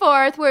back and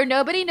forth where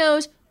nobody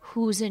knows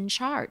who's in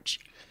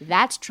charge.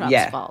 That's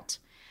Trump's fault.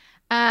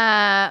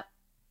 I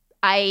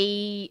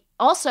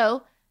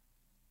also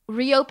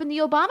reopened the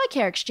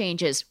Obamacare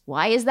exchanges.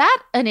 Why is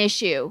that an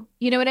issue?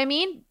 You know what I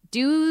mean?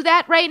 Do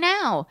that right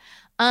now.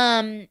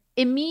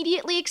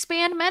 Immediately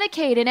expand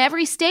Medicaid in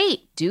every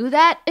state. Do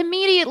that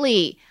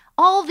immediately.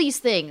 All these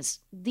things,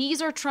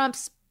 these are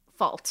Trump's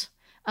fault.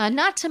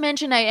 Not to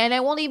mention, I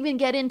won't even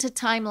get into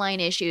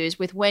timeline issues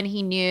with when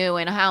he knew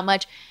and how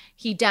much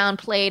he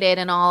downplayed it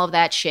and all of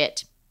that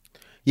shit.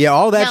 Yeah,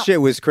 all that Now-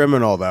 shit was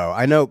criminal, though.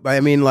 I know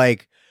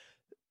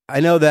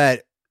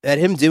that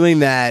him doing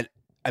that,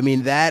 I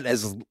mean, that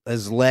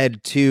has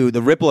led to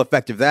the ripple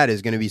effect of that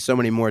is going to be so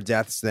many more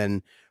deaths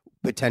than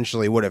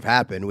potentially would have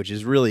happened, which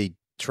is really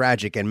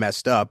tragic and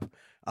messed up.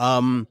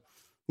 And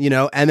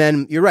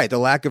then you're right. The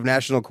lack of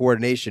national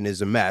coordination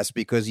is a mess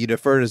because you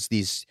defer to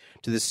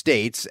the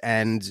states,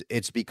 and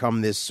it's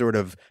become this sort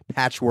of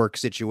patchwork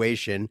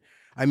situation.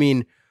 I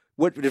mean,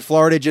 what did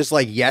Florida just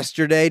like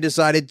yesterday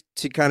decided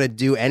to kind of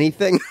do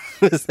anything?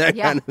 Was that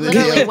Yeah, kind of the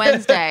literally deal?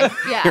 Wednesday.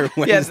 Yeah. Or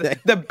Wednesday?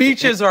 The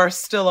beaches are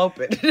still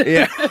open.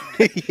 Yeah.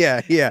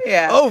 Yeah.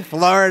 Yeah. Oh,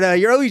 Florida.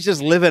 You're always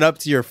just living up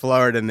to your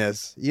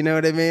Florida-ness. You know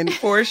what I mean?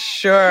 For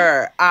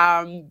sure.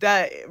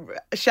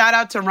 Shout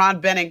out to Ron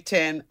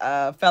Bennington,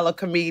 a fellow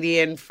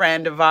comedian,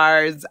 friend of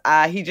ours.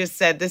 He just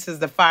said this is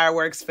the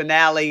fireworks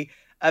finale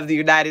of the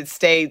United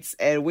States,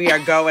 and we are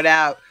going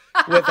out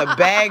with a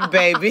bang,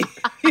 baby.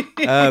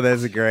 Oh,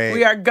 that's great.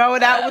 We are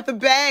going out with a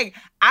bang.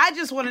 I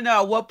just want to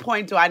know, at what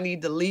point do I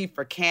need to leave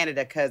for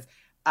Canada? Because,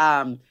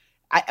 when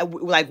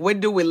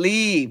do we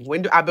leave?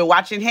 I've been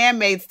watching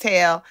 *Handmaid's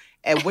Tale*,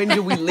 and when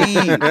do we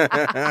leave?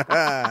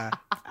 I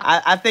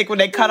think when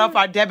they cut off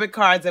our debit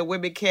cards and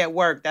women can't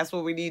work, that's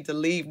when we need to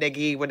leave,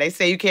 Nikki. When they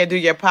say you can't do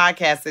your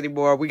podcast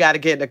anymore, we got to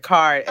get in the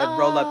car and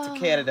roll up to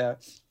Canada.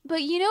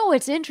 But you know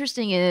what's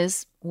interesting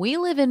is we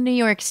live in New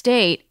York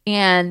State,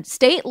 and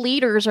state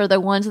leaders are the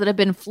ones that have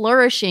been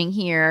flourishing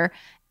here.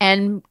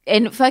 And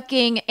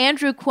fucking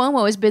Andrew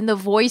Cuomo has been the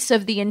voice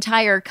of the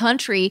entire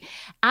country.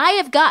 I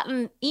have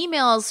gotten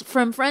emails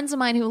from friends of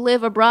mine who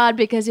live abroad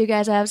because you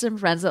guys have some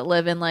friends that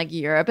live in like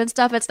Europe and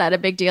stuff. It's not a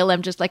big deal.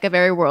 I'm just like a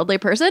very worldly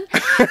person.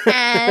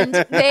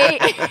 And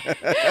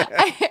I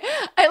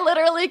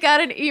literally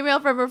got an email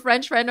from a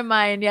French friend of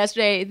mine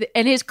yesterday,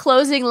 and his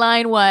closing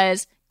line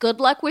was, "Good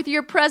luck with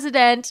your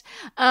president."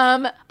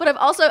 But I've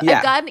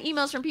gotten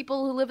emails from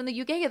people who live in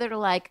the UK that are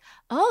like,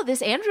 "Oh,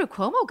 this Andrew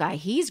Cuomo guy,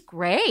 he's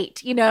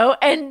great,"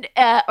 and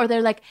or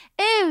they're like,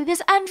 "Oh,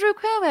 this Andrew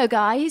Cuomo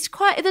guy,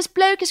 this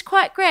bloke is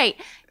quite great."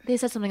 They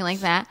said something like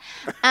that.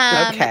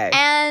 Okay.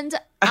 And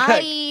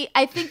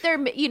I think they're,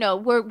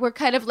 we're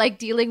kind of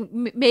like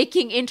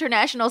making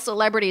international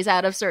celebrities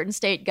out of certain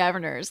state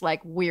governors, like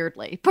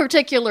weirdly,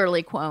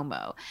 particularly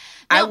Cuomo.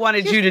 I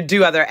wanted you to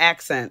do other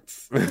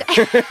accents.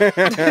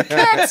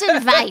 Let's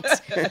invite.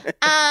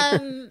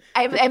 I'm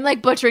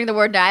like butchering the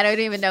word now. I don't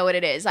even know what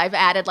it is. I've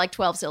added like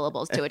 12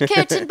 syllables to it.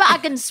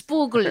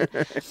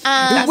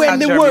 Kurtenwagenspugel. When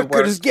the German workers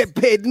works. get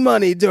paid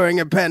money during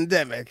a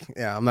pandemic.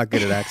 Yeah, I'm not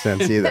good at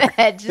accents either.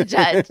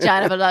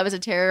 John, that was a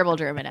terrible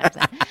German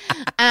accent.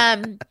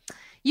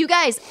 You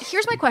guys,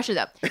 here's my question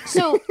though.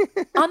 So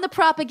on the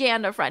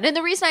propaganda front, and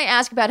the reason I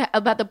ask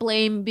about the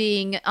blame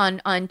being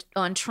on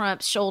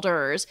Trump's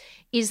shoulders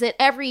is that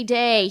every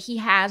day he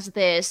has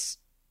this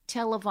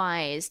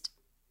televised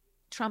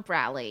Trump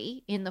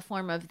rally in the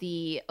form of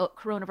the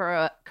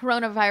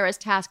coronavirus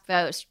task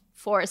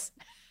force,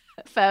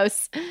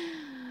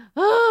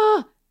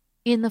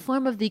 in the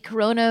form of the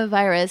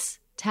coronavirus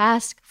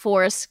task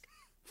force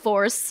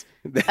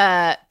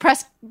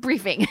press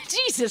briefing.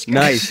 Jesus Christ.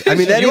 Nice. I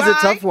mean, that is a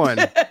tough one.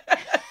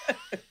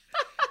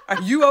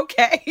 Are you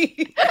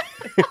okay?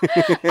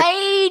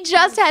 I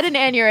just had an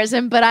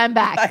aneurysm, but I'm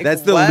back.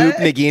 That's the What? loop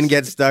Nagin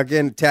gets stuck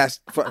in.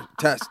 Test. Oh,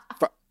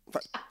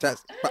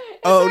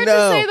 Hard no.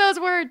 to say those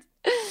words.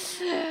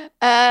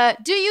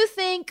 Do you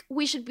think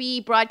we should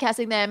be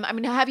broadcasting them? I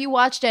mean, have you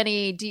watched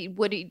any?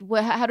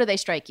 How do they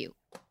strike you?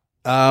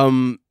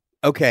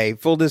 Okay,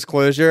 full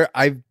disclosure,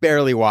 I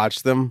barely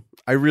watch them.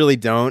 I really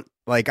don't.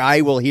 Like, I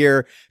will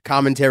hear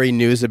commentary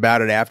news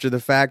about it after the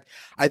fact.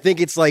 I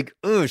think it's like,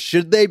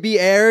 should they be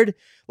aired?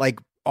 Like,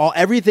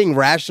 everything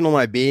rational in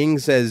my being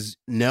says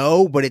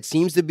no, but it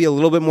seems to be a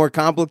little bit more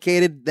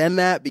complicated than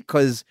that,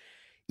 because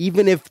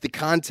even if the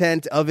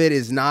content of it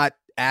is not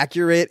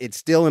accurate, it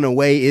still in a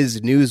way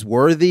is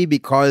newsworthy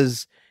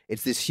because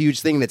it's this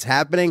huge thing that's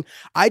happening.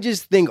 I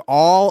just think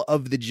all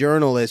of the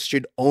journalists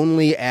should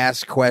only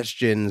ask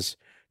questions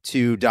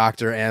to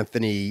Dr.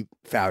 Anthony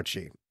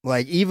Fauci.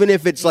 Like, even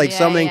if it's like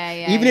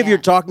if you're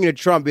talking to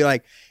Trump, be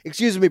like,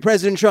 "Excuse me,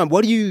 President Trump,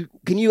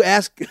 can you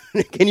ask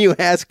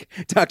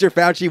Dr.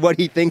 Fauci what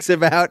he thinks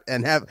about?"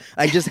 And have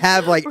like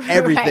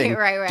everything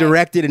Right.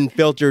 directed and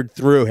filtered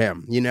through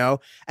him, And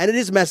it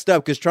is messed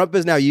up because Trump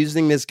is now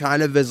using this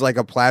kind of as like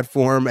a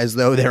platform, as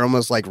though they're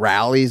almost like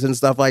rallies and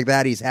stuff like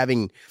that. He's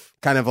having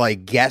kind of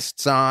like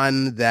guests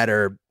on that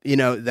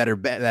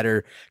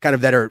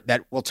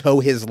will toe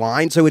his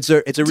line. So it's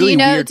a really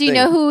weird Do you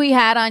know who we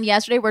had on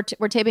yesterday? We're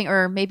taping,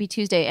 or maybe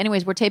Tuesday.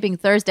 Anyways, we're taping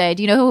Thursday.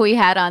 Do you know who we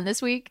had on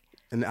this week?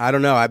 And I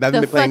don't know. I've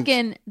been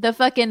playing The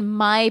fucking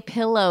My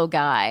Pillow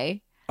guy.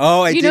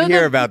 Oh, I did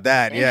hear about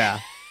that. Yeah.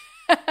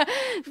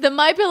 the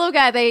My Pillow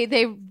guy,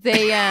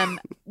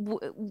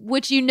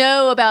 which you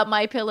know about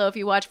My Pillow if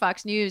you watch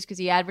Fox News because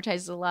he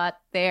advertises a lot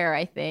there,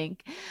 I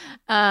think.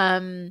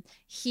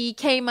 He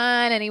came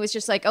on and he was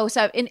just like,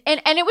 and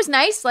it was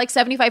nice. Like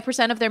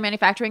 75% of their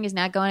manufacturing is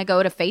now going to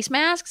go to face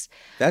masks.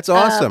 That's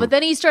awesome. But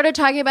then he started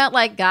talking about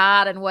like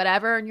God and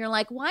whatever, and you're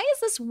like, why is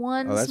this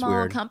one small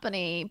weird.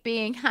 company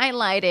being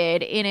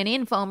highlighted in an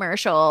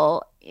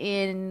infomercial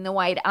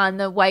on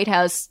the White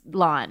House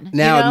lawn?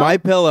 Now, you know? My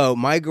Pillow,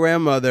 my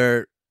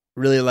grandmother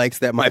really likes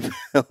that My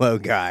Pillow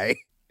guy.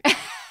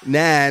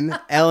 Nan,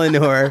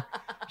 Eleanor,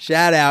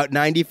 shout out,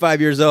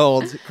 95 years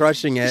old,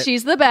 crushing it.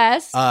 She's the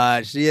best.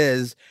 She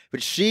is.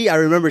 But I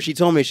remember she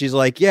told me, she's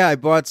like, yeah, I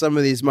bought some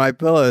of these My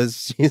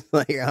Pillows.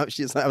 I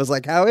was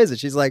like, how is it?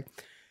 She's like,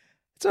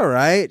 it's all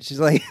right. She's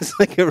like, it's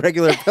like a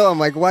regular pillow. I'm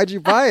like, why'd you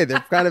buy it? They're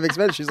kind of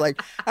expensive. She's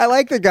like, I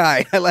like the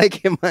guy. I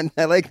like him.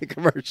 I like the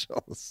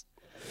commercials.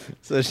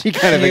 So she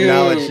kind of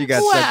acknowledged she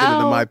got sucked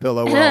into the My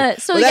Pillow world.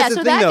 So well,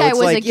 that guy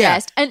was a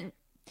guest. And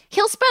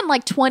he'll spend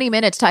like 20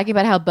 minutes talking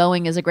about how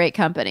Boeing is a great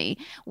company,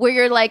 where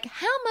you're like,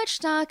 how much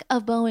stock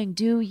of Boeing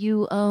do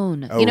you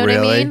own? Oh, you know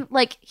really? what I mean?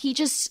 Like he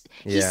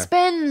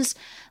spends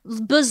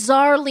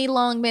bizarrely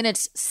long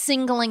minutes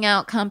singling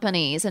out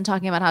companies and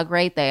talking about how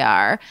great they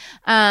are.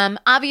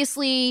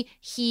 Obviously,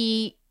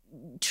 he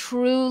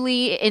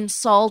truly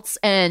insults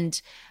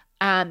and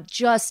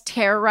just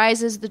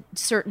terrorizes the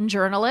certain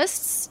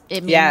journalists. I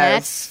mean,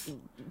 Yes.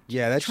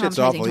 Yeah, that shit's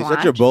traumatizing awful. to He's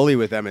such a watch. bully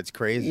with them. It's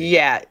crazy.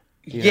 Yeah.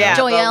 Yeah.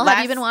 Joyelle, the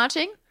have you been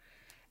watching?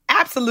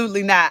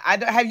 Absolutely not.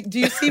 Do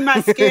you see my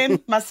skin?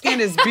 My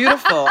skin is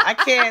beautiful. I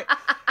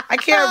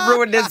can't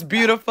ruin this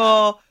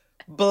beautiful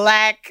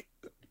black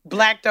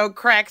don't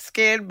crack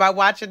skin by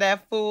watching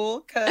that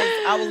fool, because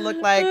I will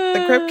look like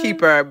the Crypt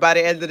Keeper by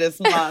the end of this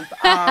month.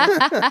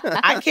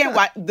 I can't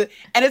watch. And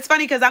it's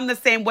funny because I'm the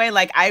same way.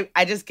 Like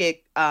I just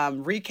get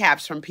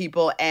recaps from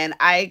people, and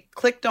I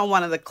clicked on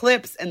one of the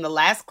clips, and the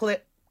last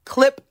clip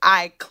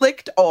I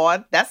clicked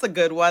on, that's a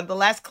good one. The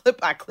last clip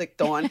I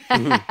clicked on,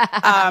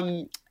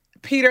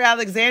 Peter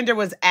Alexander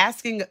was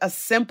asking a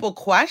simple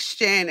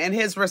question, and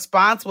his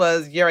response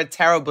was, "You're a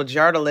terrible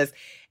journalist."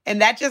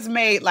 And that just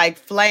made like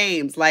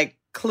flames, like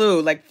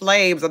Clue, like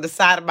flames on the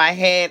side of my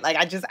head. Like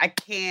I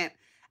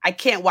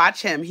can't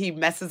watch him. He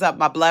messes up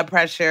my blood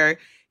pressure.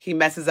 He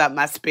messes up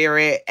my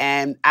spirit,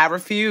 and I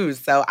refuse.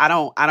 So I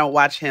don't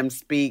watch him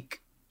speak.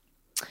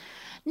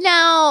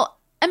 Now,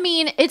 I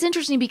mean, it's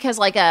interesting because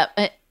like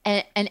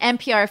an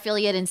NPR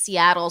affiliate in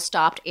Seattle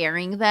stopped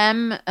airing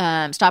them,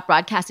 stopped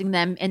broadcasting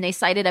them, and they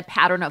cited a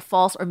pattern of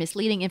false or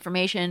misleading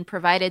information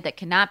provided that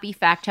cannot be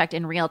fact-checked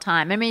in real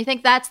time. I mean, I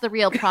think that's the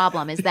real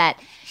problem, is that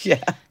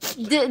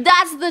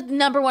that's the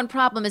number one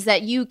problem, is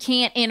that you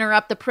can't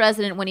interrupt the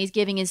president when he's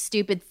giving his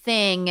stupid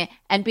thing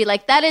and be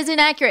like, that is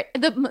inaccurate.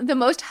 The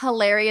most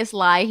hilarious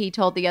lie he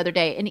told the other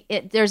day,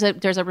 and there's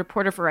a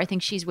reporter for, I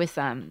think she's with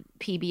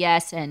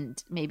PBS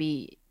and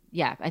maybe...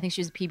 Yeah, I think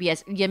she was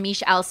PBS.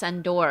 Yamiche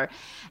Alcindor.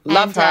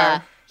 Love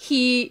her.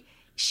 She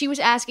was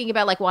asking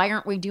about like, why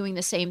aren't we doing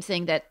the same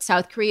thing that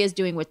South Korea is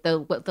doing with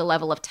the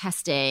level of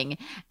testing?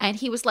 And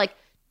he was like,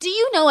 do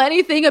you know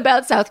anything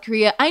about South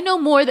Korea? I know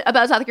more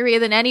about South Korea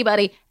than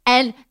anybody.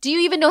 And do you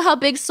even know how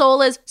big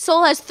Seoul is?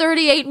 Seoul has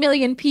 38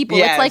 million people.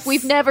 Yes. It's like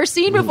we've never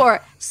seen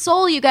before.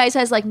 Seoul, you guys,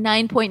 has like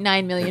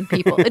 9.9 million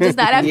people. It does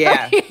not have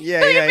 38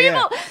 million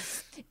people.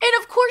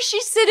 And of course,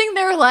 she's sitting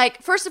there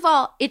like, first of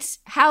all, it's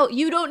how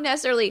you don't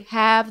necessarily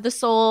have the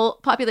Seoul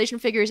population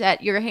figures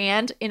at your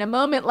hand in a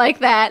moment like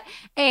that.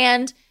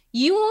 And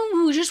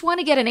you just want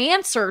to get an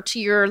answer to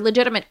your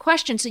legitimate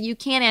question, so you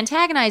can't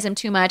antagonize him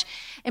too much.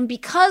 And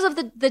because of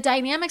the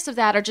dynamics of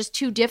that are just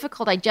too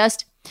difficult,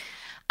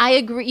 I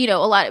agree. You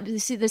know, a lot of the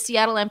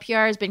Seattle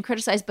NPR has been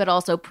criticized, but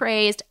also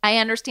praised. I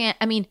understand.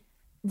 I mean,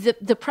 the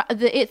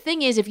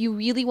thing is, if you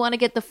really want to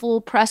get the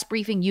full press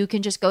briefing, you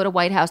can just go to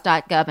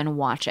whitehouse.gov and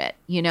watch it,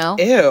 you know?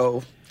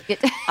 Ew.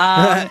 Because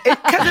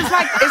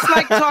it's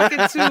like talking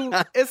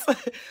to,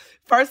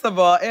 first of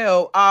all,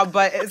 ew.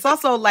 But it's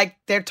also like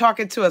they're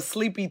talking to a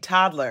sleepy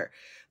toddler.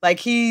 Like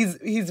he's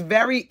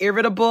very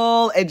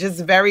irritable and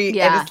just very,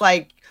 and it's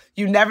like,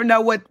 you never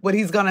know what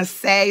he's going to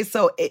say.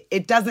 So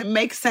it doesn't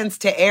make sense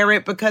to air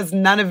it because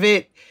none of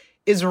it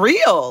is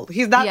real.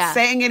 He's not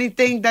saying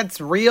anything that's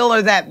real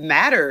or that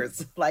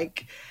matters.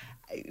 Like,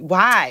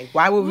 why?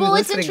 Why would we listen to him? Well,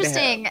 it's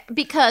interesting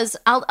because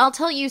I'll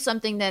tell you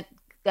something that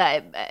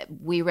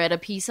we read a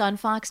piece on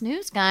Fox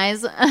News,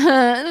 guys.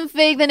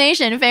 Fake the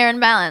Nation, fair and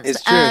balanced.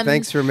 It's true.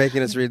 Thanks for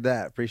making us read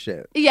that.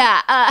 Appreciate it.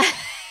 Yeah.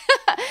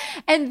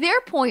 And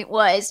their point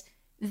was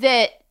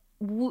that,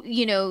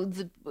 you know,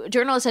 the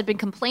journalists had been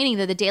complaining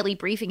that the daily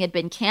briefing had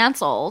been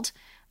canceled.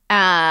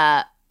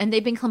 And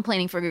they've been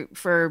complaining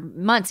for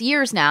months,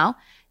 years now.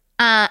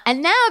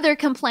 And now they're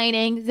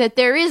complaining that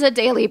there is a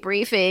daily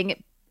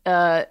briefing.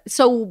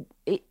 So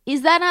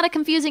is that not a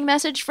confusing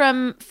message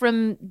from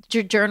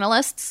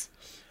journalists?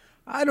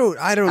 I don't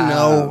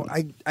know.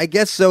 I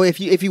guess so. If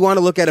you want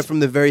to look at it from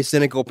the very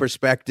cynical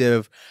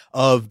perspective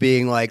of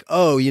being like,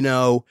 oh, you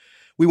know,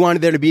 we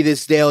wanted there to be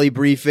this daily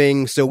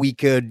briefing so we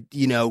could,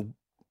 you know,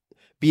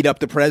 beat up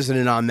the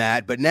president on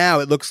that. But now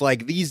it looks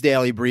like these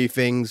daily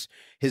briefings,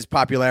 his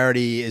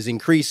popularity is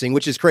increasing,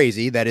 which is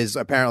crazy. That is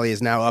apparently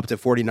is now up to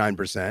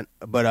 49%.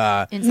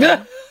 But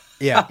Insane.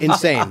 yeah,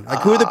 insane. Like,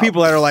 who are the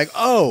people that are like,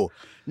 oh,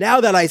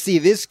 now that I see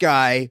this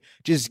guy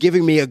just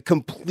giving me a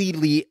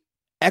completely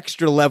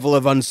extra level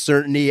of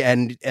uncertainty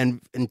and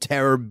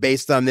terror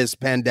based on this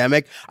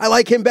pandemic, I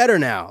like him better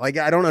now. Like,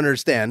 I don't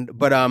understand,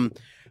 but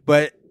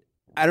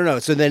I don't know.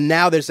 So then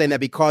now they're saying that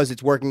because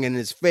it's working in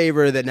his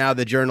favor, that now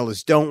the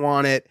journalists don't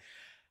want it.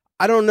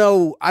 I don't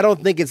know. I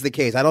don't think it's the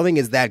case. I don't think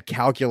it's that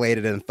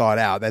calculated and thought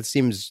out. That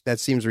seems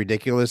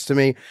ridiculous to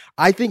me.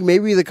 I think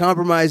maybe the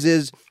compromise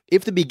is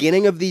if the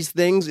beginning of these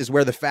things is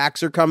where the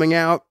facts are coming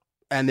out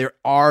and there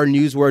are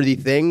newsworthy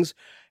things,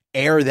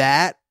 air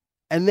that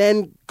and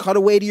then cut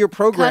away to your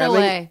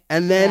programming.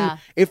 And then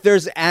if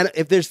there's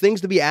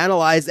things to be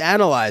analyzed,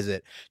 analyze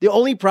it. The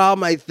only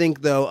problem I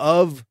think though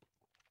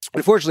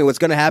unfortunately, what's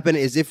going to happen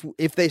is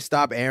if they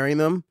stop airing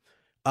them,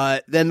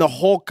 then the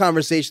whole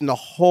conversation, the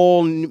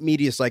whole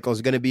media cycle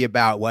is going to be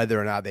about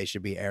whether or not they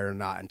should be aired or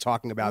not, and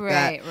talking about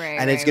that.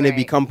 And it's going to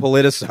become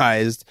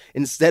politicized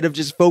instead of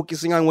just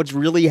focusing on what's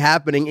really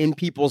happening in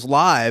people's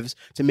lives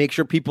to make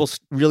sure people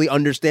really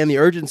understand the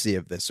urgency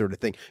of this sort of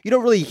thing. You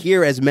don't really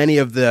hear as many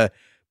of the,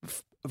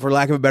 for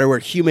lack of a better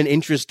word, human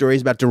interest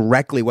stories about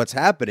directly what's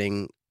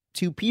happening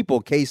to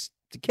people case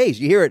to case.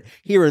 You hear it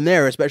here and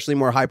there, especially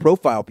more high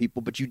profile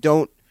people, but you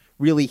don't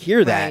really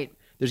hear that. Right.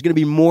 There's going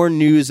to be more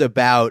news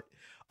about,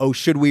 oh,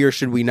 should we or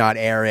should we not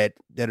air it?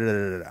 Which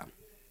is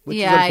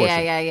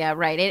unfortunate.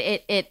 Right.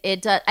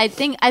 It does. I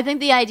think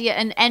the idea,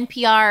 and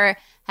NPR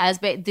has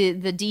the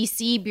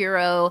DC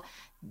bureau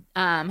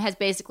has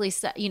basically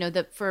said,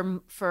 that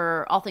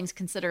for All Things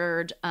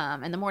Considered,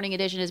 and the Morning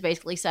Edition has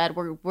basically said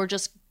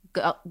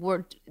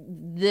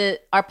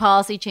our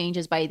policy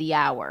changes by the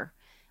hour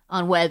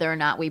on whether or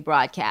not we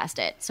broadcast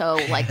it. So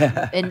like,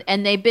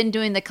 and they've been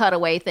doing the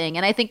cutaway thing.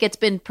 And I think it's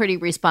been pretty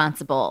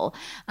responsible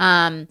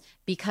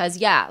because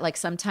like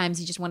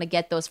sometimes you just want to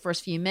get those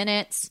first few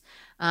minutes.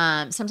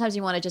 Sometimes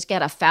you want to just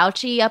get a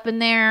Fauci up in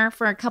there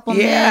for a couple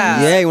minutes.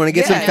 Yeah, you want to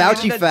get some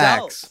Fauci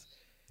facts.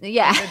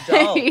 Yeah.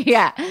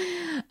 Yeah.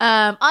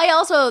 I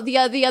also, the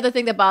other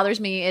thing that bothers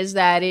me is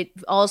that it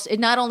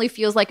not only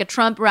feels like a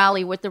Trump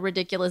rally with the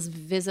ridiculous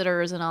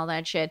visitors and all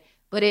that shit,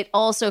 but it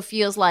also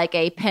feels like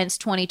a Pence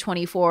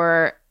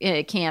 2024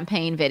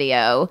 campaign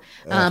video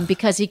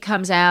because he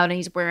comes out and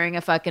he's wearing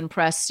a fucking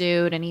press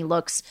suit and he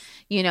looks,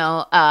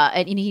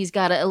 and he's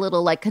got a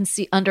little like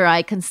under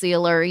eye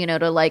concealer,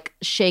 to like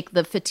shake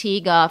the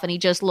fatigue off, and he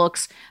just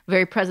looks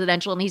very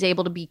presidential, and he's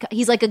able to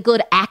he's like a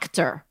good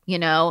actor,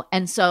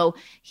 and so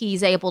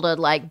he's able to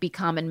like be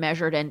calm and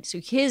measured, and so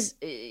his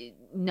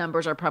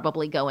numbers are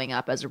probably going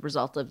up as a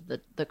result of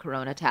the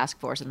Corona task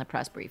force and the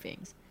press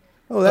briefings.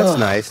 Oh, that's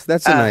nice.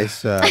 That's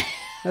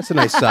a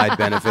nice side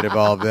benefit of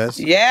all of this.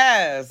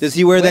 Yes. Does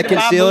he wear that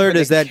concealer?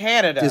 Does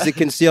it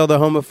conceal the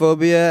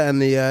homophobia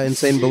and the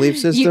insane belief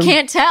system? You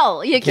can't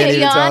tell. You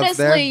can't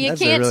honestly. You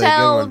can't really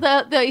tell.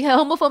 The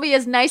homophobia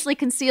is nicely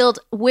concealed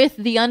with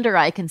the under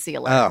eye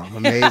concealer. Oh,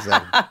 amazing.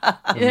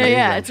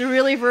 Yeah, it's a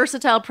really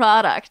versatile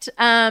product.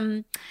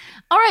 All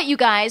right, you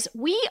guys,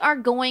 we are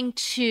going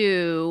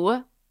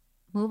to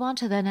move on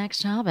to the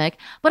next topic.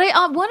 But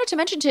I wanted to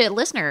mention to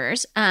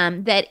listeners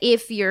that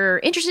if you're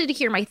interested to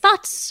hear my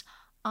thoughts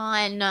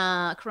on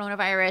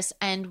coronavirus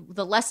and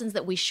the lessons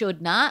that we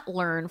should not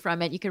learn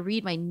from it, you can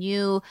read my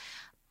new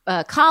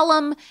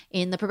column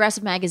in the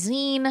Progressive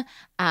magazine.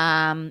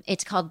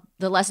 It's called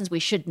The Lessons We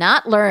Should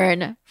Not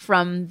Learn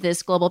from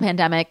This Global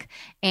Pandemic.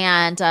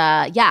 And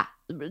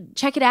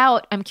check it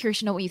out. I'm curious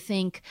to know what you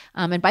think.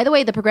 And by the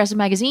way, the Progressive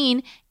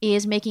magazine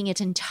is making its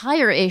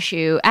entire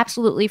issue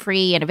absolutely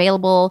free and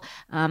available.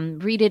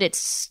 Read it.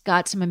 It's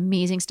got some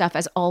amazing stuff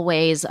as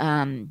always.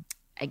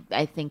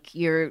 I think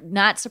you're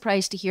not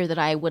surprised to hear that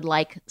I would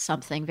like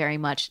something very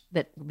much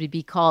that would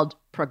be called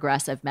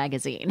Progressive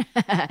Magazine.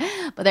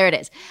 But there it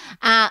is.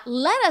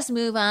 Let us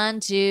move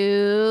on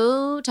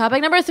to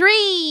topic number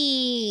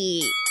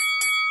 3.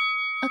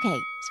 Okay,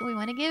 so we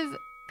want to give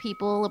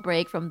people a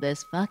break from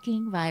this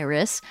fucking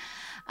virus.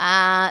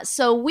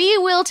 So we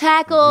will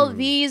tackle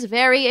these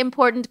very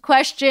important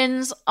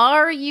questions.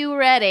 Are you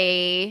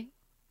ready?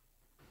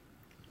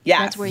 Yes.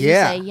 That's where you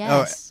say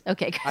yes.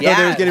 Okay. I thought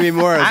there was going to be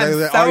more.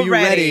 Are you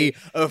ready?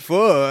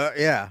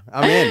 Yeah,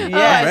 I'm in.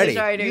 I'm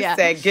ready. You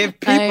said give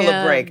people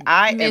a break.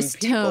 I am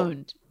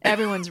mistoned. people.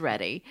 Everyone's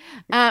ready.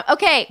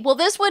 Okay. Well,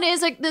 this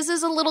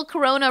is a little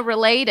Corona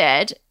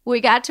related. We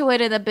got to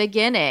it in the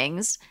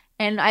beginnings.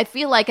 And I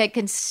feel like I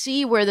can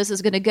see where this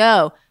is going to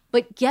go.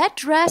 But get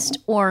dressed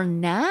or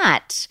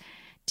not.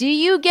 Do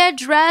you get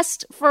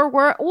dressed for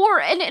work?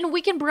 And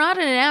we can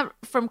broaden it out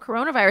from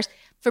coronavirus.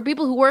 For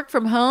people who work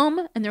from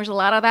home, and there's a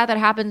lot of that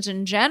happens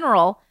in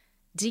general,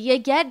 do you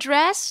get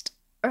dressed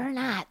or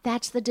not?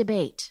 That's the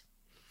debate.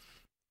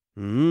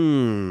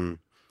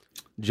 Joyelle?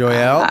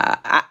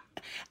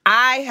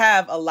 I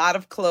have a lot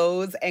of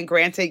clothes, and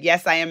granted,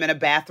 yes, I am in a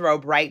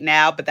bathrobe right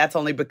now, but that's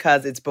only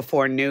because it's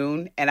before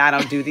noon, and I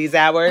don't do these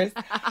hours.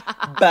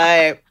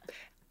 But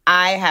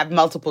I have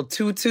multiple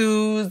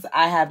tutus.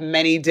 I have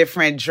many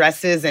different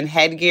dresses and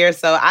headgear.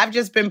 So I've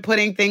just been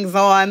putting things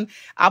on.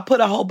 I'll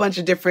put a whole bunch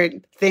of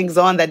different things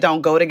on that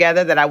don't go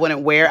together that I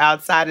wouldn't wear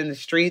outside in the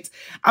streets.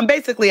 I'm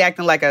basically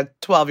acting like a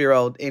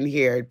 12-year-old in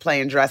here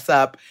playing dress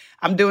up.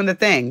 I'm doing the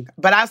thing,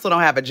 but I also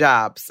don't have a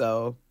job.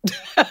 So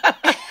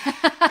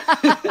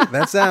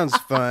That sounds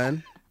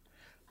fun.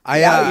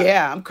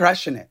 yeah, I'm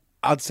crushing it.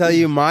 I'll tell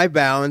you my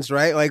balance,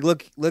 right? Like,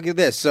 look at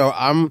this. So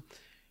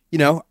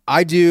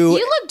I do. You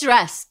look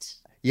dressed.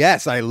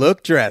 Yes, I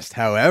look dressed.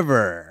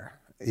 However,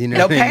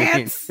 No what I mean?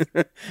 pants.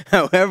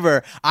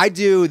 However,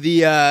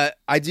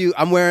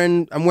 I'm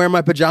wearing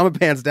my pajama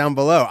pants down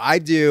below. I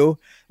do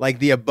like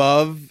the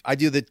above. I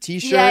do the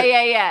t-shirt.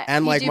 Yeah.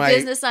 And you like do my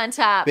business on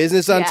top.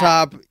 business on Yeah.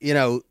 top.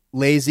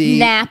 Lazy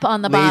Nap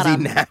on the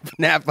bottom.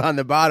 nap on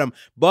the bottom.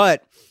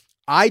 But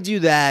I do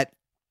that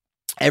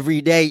every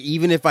day,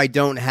 even if I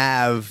don't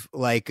have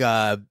like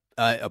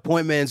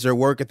appointments or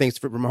work or things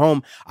from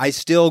home. I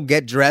still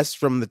get dressed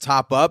from the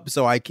top up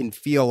so I can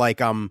feel like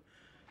I'm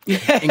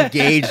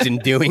engaged in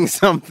doing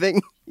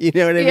something. You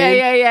know what I mean?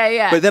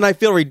 Yeah. But then I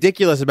feel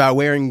ridiculous about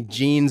wearing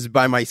jeans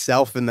by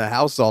myself in the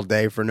house all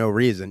day for no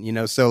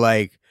reason. So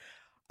like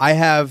I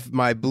have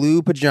my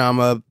blue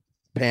pajama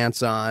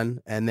pants on,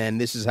 and then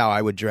this is how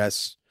I would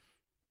dress,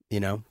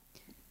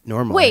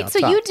 normally. Wait, out so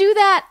top. you do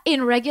that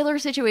in regular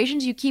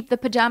situations? You keep the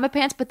pajama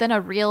pants, but then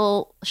a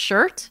real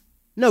shirt?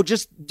 No,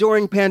 just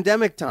during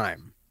pandemic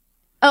time.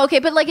 Oh, okay,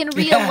 but like in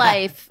real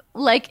life,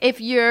 like if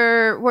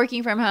you're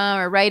working from home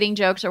or writing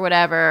jokes or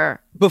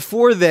whatever,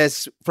 Before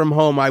this, from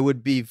home, I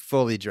would be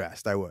fully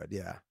dressed. I would,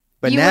 yeah.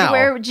 But you now, would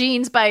wear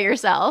jeans by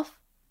yourself.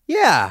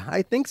 yeah,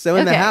 I think so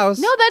in the house.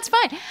 No, that's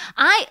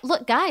fine.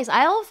 Look, guys,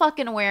 I'll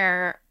fucking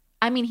wear.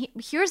 I mean,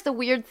 here's the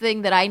weird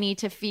thing that I need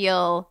to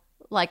feel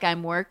like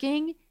I'm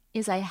working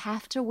is I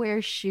have to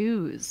wear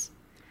shoes.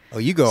 Oh,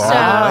 you go all So, the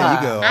way.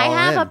 You go all I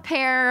have in. a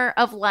pair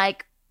of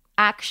like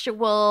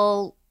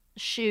actual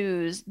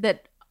shoes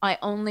that I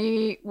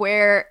only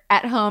wear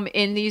at home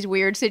in these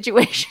weird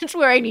situations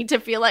where I need to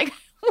feel like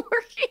I'm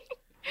working.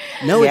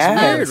 No, it's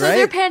Yeah. weird, So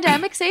they're right?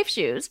 pandemic safe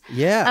shoes.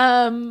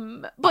 Yeah.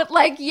 But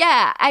like,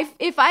 yeah,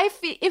 if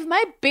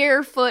my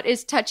bare foot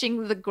is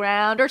touching the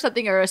ground or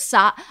something, or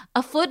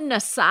a foot in a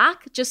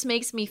sock just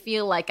makes me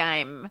feel like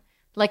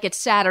it's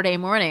Saturday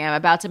morning. I'm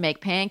about to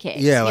make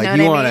pancakes. Yeah, like know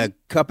you what want I mean?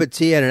 a cup of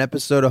tea and an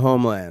episode of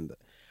Homeland.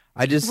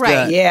 I just,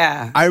 Right.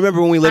 Yeah. I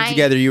remember when we lived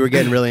together, you were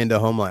getting really into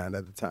Homeland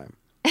at the time.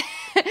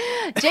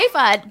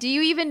 J-Fod, do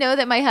you even know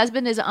that my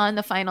husband is on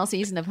the final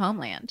season of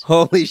Homeland?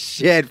 Holy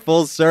shit,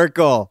 full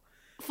circle.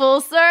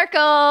 Full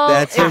circle.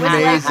 That's It was, like,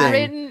 amazing.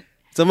 written-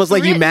 It's almost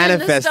like you written in the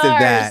manifested stars.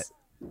 that.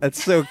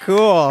 That's so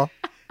cool.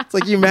 It's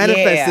like you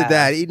manifested Yeah.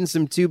 that, eating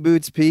some Two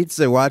Boots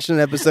pizza, watching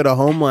an episode of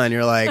Homeland.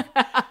 You're like,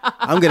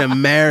 I'm going to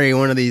marry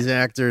one of these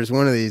actors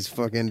one of these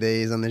fucking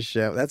days on this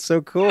show. That's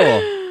so cool.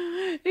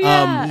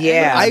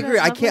 Yeah. I agree.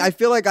 I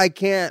feel like I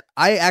can't.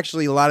 I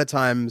actually, a lot of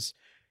times,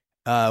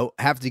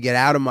 have to get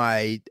out of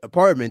my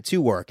apartment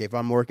to work. If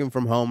I'm working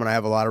from home and I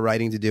have a lot of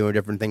writing to do or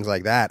different things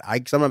like that,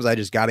 sometimes I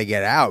just got to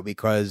get out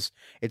because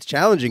it's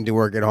challenging to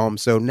work at home.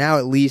 So now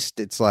at least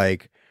it's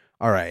like,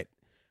 all right,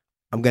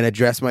 I'm going to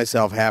dress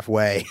myself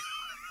halfway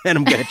and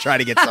I'm going to try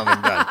to get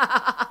something done.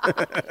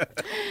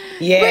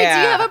 Yeah. Wait, do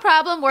you have a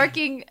problem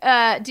working?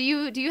 Do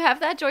you have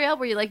that, Joyelle,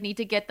 where you like need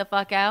to get the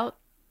fuck out?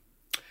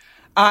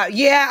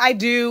 Yeah, I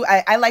do.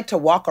 I like to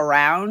walk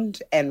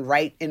around and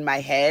write in my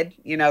head,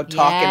 talk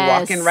and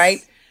walk and Yes.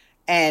 write.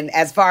 And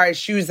as far as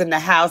shoes in the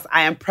house,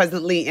 I am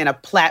presently in a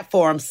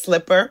platform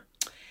slipper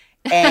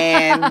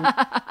and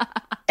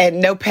and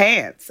no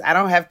pants. I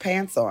don't have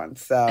pants on.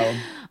 So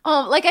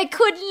Like I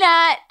could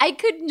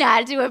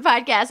not do a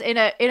podcast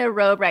in a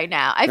robe right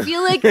now. I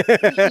feel like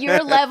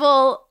your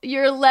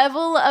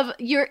level of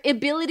your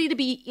ability to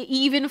be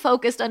even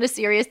focused on a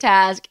serious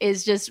task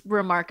is just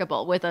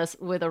remarkable with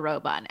a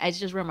robe on. It's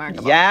just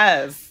remarkable.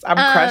 yes, I'm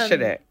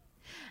crushing it.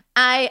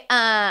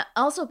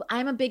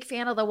 I'm a big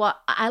fan of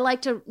I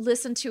like to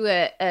listen to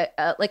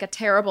a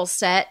terrible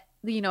set.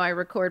 I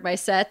record my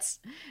sets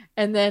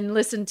and then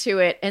listen to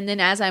it, and then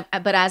as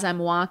I'm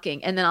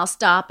walking, and then I'll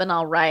stop and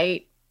I'll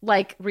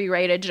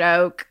rewrite a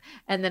joke,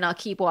 and then I'll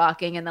keep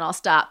walking, and then I'll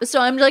stop. So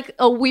I'm like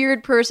a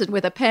weird person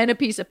with a pen, a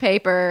piece of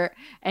paper,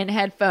 and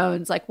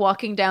headphones, like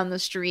walking down the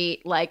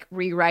street, like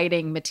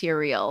rewriting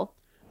material.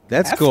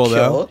 That's That's cool,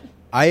 though. cute.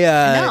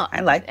 No, I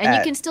like and you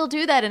that. can still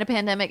do that in a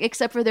pandemic,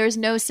 except for there's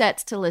no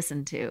sets to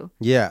listen to.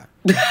 Yeah.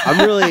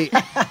 I'm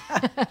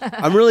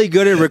really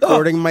good at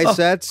recording my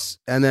sets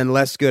and then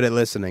less good at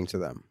listening to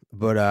them.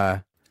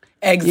 But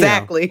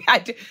Exactly.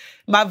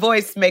 My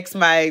voice makes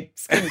my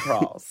skin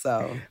crawl.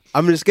 So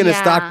I'm just going to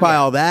Yeah.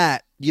 stockpile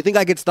that. Do you think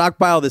I could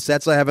stockpile the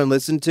sets I haven't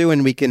listened to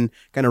and we can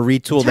kind of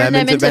retool Turn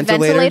them into into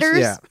ventilators?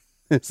 Yeah.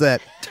 It's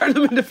that. turn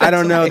them into I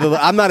don't know.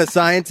 I'm not a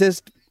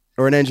scientist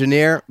or an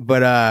engineer,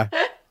 but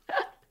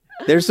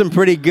there's some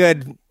pretty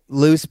good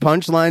loose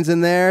punchlines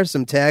in there,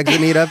 some tags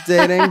that need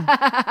updating.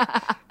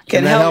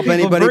 Can that help people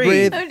anybody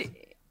breathe?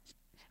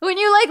 When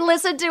you like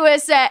listen to a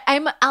set,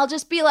 I'll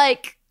just be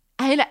like,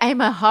 I'm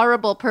a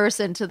horrible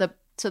person to the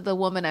to the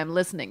woman I'm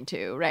listening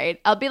to, right?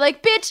 I'll be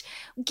like, bitch,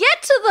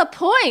 get to the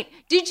point.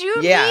 Did you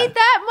need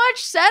that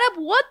much setup?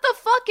 What the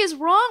fuck is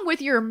wrong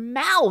with your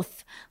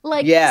mouth?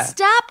 Like,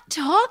 stop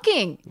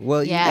talking.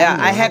 Well,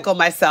 I heckle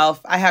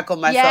myself. I heckle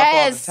myself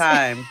all the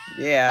time.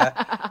 Yeah.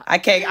 I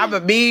can't. I'm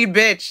a mean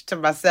bitch to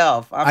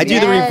myself. I do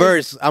the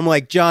reverse. I'm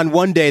like, John,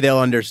 one day they'll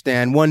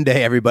understand. One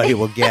day everybody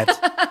will get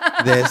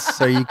this.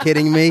 Are you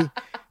kidding me?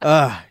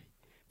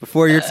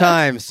 Before your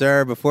time,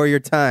 sir. Before your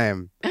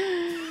time.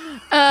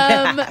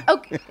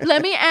 Okay,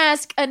 let me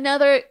ask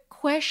another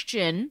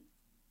question.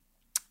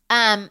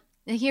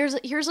 Here's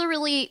a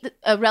really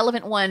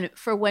relevant one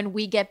for when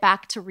we get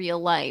back to real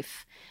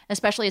life,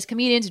 especially as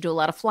comedians who do a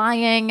lot of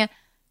flying.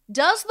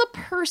 Does the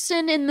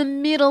person in the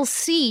middle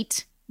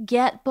seat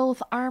get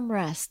both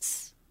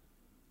armrests?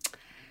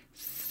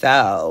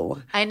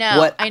 So I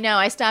know.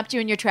 I stopped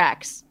you in your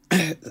tracks.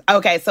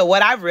 Okay, so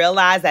what I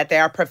realized that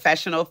there are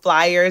professional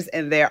flyers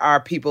and there are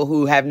people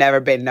who have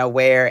never been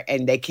nowhere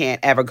and they can't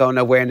ever go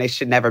nowhere and they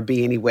should never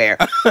be anywhere.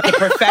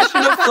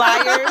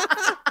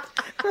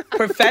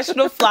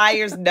 Professional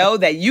flyers know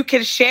that you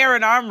can share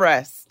an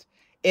armrest.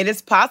 It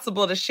is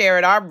possible to share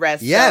an armrest.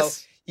 Yes.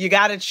 So you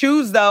got to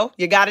choose, though.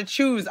 You got to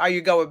choose. Are you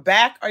going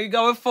back or are you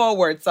going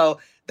forward? So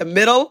the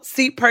middle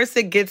seat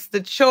person gets the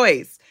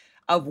choice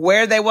of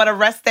where they want to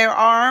rest their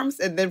arms.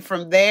 And then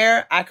from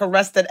there, I can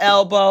rest an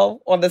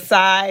elbow on the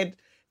side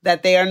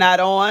that they are not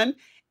on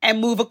and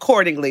move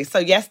accordingly. So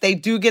yes, they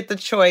do get the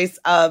choice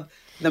of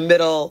the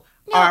middle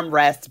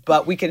armrest,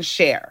 but we can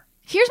share.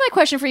 Here's my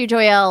question for you,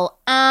 Joyelle.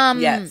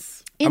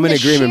 Yes. I'm in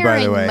agreement,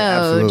 by the way.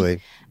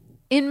 Absolutely.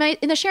 In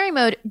the sharing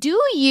mode, do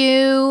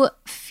you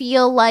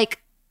feel like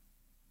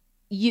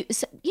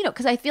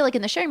because I feel like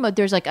in the sharing mode,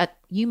 there's like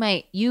you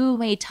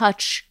may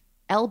touch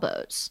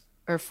elbows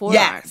or forearms.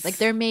 Yes. Like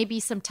there may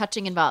be some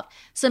touching involved,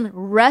 some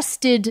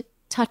rested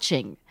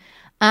touching.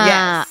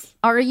 Yes.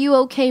 Are you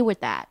okay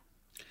with that?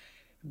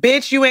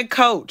 Bitch, you ain't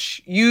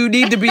coach. You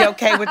need to be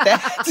okay with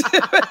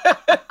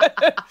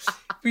that.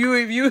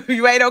 If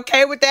you ain't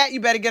okay with that, you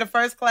better get a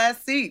first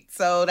class seat.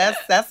 So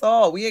that's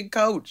all. We ain't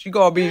coach. You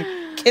gonna be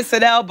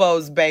kissing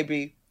elbows,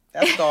 baby.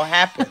 That's gonna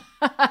happen.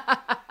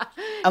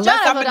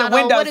 Unless John I'm in the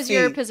window what is seat.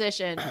 your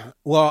position?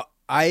 Well,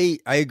 I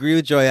agree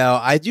with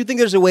Joyelle. I do think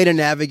there's a way to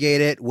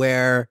navigate it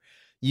where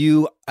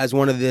you, as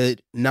one of the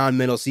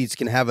non-middle seats,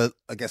 can have a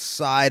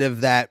side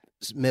of that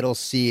middle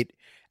seat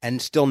and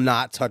still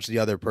not touch the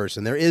other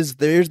person. There's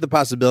the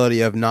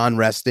possibility of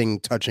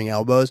non-resting touching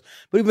elbows,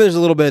 but even if there's a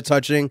little bit of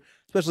touching,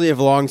 especially if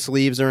long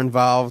sleeves are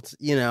involved,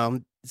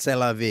 c'est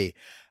la vie.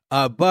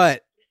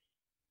 But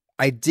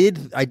I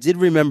did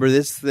remember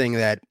this thing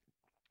that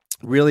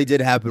really did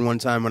happen one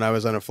time when I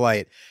was on a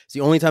flight. It's the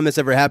only time this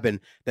ever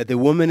happened, that the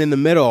woman in the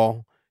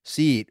middle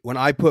seat, when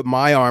I put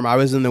my arm, I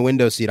was in the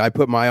window seat, I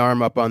put my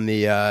arm up on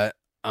the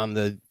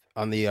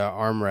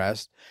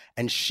armrest,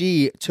 and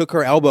she took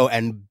her elbow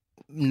and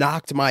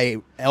knocked my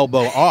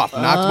elbow off,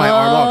 knocked my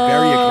arm off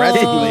very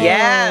aggressively.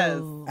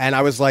 Yes. And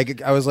I was like,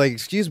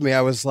 excuse me.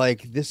 I was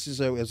like,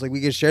 I was like,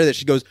 we can share this.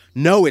 She goes,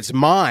 no, it's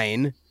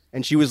mine.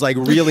 And she was like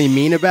really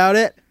mean about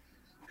it.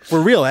 For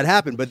real, that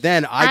happened. But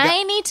then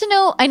I need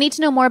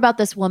to know more about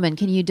this woman.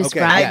 Can you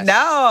describe? Okay, yes. I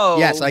know.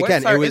 Yes, I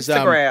can. Her It was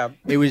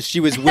Instagram? She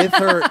was with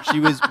her. She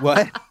was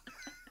what?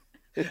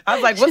 I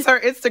was like, what's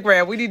her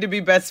Instagram? We need to be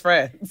best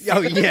friends.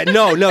 Oh yeah,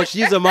 no,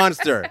 she's a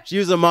monster. She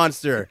was a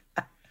monster.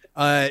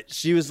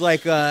 She was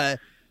like an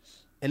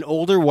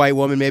older white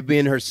woman, maybe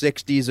in her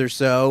 60s or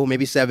so,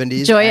 maybe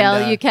 70s.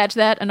 Joyelle, you catch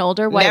that? An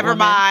older white woman. Never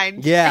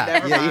mind.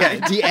 Yeah.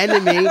 The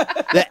enemy,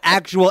 the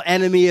actual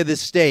enemy of the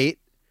state.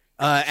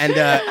 By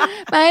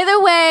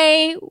the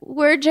way,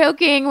 we're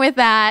joking with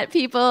that.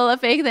 People of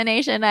Fake the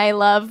Nation, I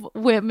love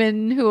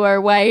women who are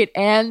white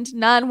and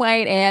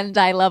non-white, and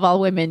I love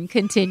all women.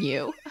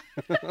 Continue.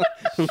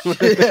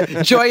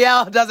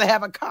 Joyelle doesn't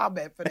have a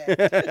comment for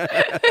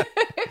that.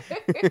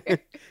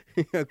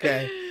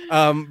 Okay.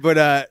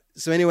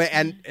 So anyway,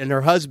 and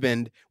her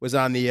husband was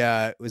in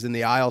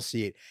the aisle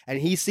seat, and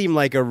he seemed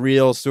like a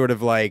real sort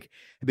of like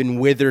been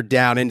withered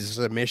down into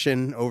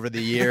submission over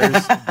the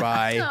years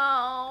by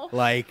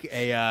like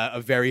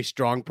a very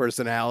strong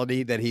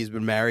personality that he's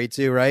been married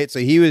to, right? So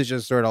he was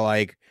just sort of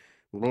like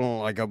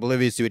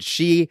oblivious to it.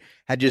 She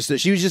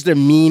was just a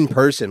mean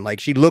person. Like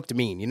she looked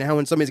mean. You know how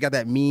when somebody's got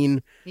that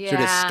mean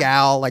sort of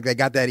scowl, like they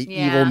got that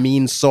evil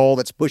mean soul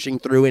that's pushing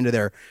through into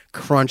their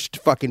crunched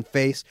fucking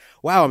face.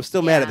 Wow, I'm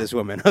still mad at this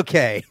woman.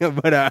 Okay, but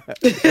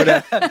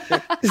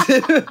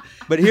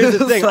here's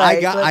the thing.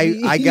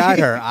 I got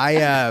her.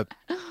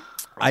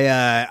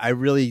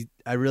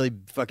 I really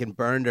fucking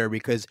burned her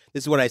because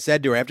this is what I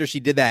said to her after she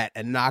did that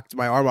and knocked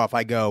my arm off.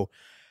 I go,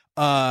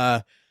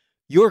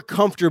 your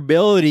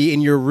comfortability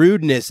in your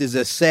rudeness is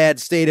a sad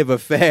state of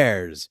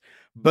affairs.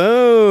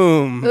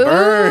 Boom. Ooh,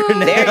 burn.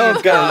 There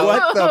you go.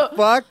 What the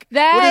fuck?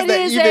 That what does that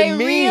is even a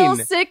mean? real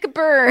sick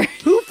burn.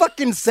 Who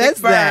fucking says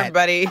Sick burn, that?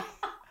 buddy.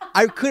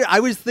 I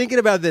was thinking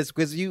about this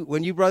because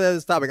when you brought up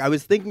this topic, I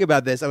was thinking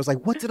about this. I was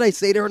like, what did I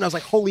say to her? And I was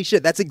like, holy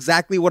shit, that's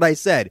exactly what I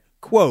said.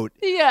 quote,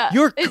 Yeah,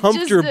 your it's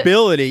just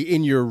comfortability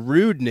in your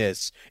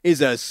rudeness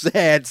is a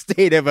sad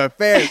state of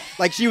affairs.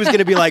 Like she was going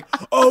to be like,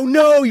 oh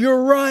no,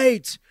 you're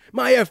right.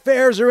 My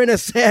affairs are in a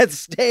sad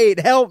state.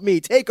 Help me.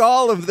 Take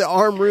all of the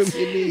arm room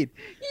you need.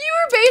 You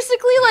were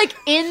basically like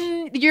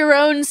in your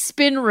own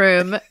spin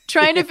room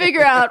trying to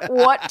figure out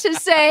what to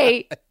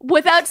say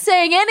without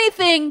saying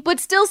anything, but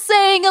still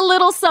saying a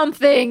little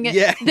something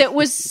that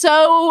was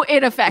so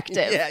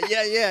ineffective. Yeah.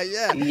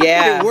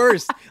 Yeah. The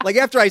worst. Like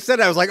after I said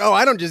it, I was like, oh,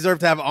 I don't deserve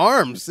to have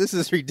arms. This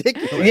is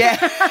ridiculous. Yeah.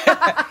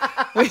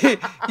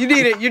 You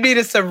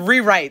needed some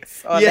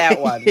rewrites on that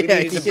one. We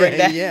needed to bring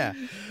that. Yeah.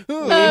 We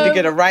need to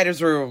get a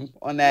writer's room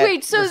on that.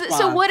 Wait,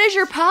 so what is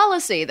your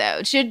policy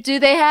though? Do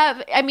they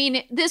have? I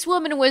mean, this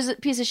woman was a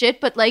piece of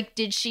shit, but like,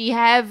 did she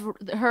have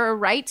her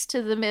rights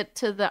to the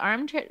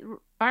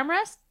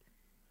armrest?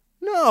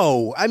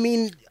 No, I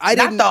mean, I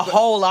didn't. Not the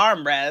whole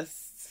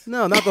armrest.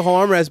 No, not the whole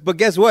armrest. But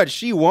guess what?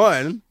 She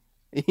won.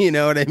 You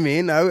know what I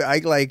mean? I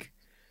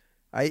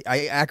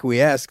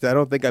acquiesced. I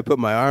don't think I put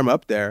my arm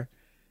up there.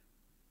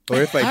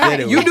 Or if I did,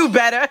 it you was... knew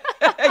better.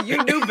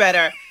 You knew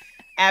better.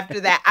 After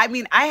that, I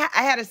mean, I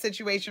had a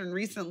situation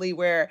recently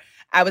where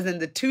I was in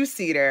the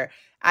 2-seater.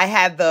 I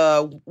had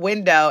the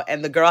window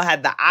and the girl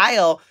had the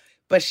aisle,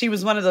 but she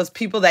was one of those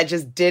people that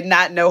just did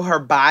not know her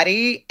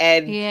body.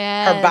 And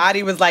her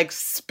body was like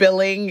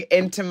spilling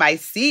into my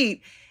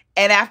seat.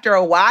 And after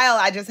a while,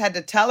 I just had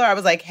to tell her, I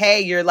was like,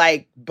 hey, your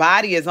like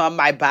body is on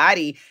my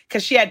body.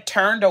 Because she had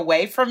turned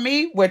away from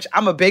me, which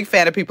I'm a big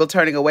fan of people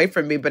turning away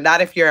from me, but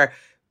not if your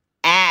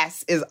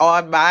ass is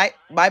on my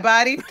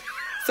body.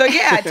 So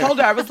yeah, I told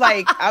her, I was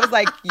like,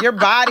 your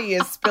body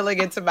is spilling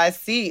into my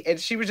seat.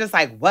 And she was just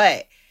like,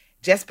 what?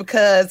 Just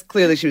because,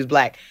 clearly she was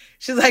black.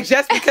 She's like,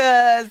 just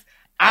because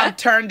I'm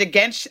turned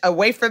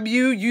away from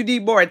you, you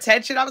need more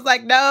attention? I was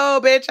like, no,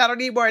 bitch, I don't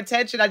need more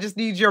attention. I just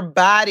need your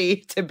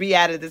body to be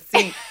out of the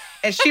seat.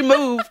 And she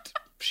moved.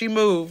 She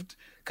moved.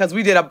 Because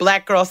we did a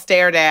black girl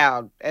stare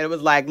down. And it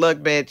was like, look,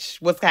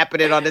 bitch, what's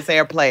happening on this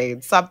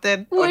airplane?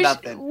 Something or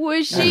nothing?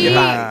 Was she...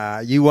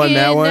 you won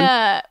that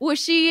one? Was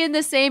she in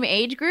the same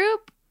age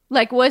group?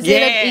 Like, was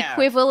it an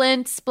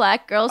equivalent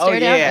black girl stare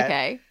down?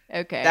 Yeah.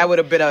 Okay. That would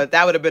have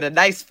been a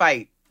nice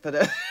fight for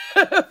the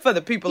for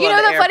the people. You on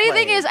know, the the funny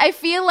airplane. thing is, I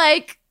feel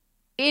like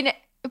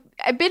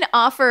I've been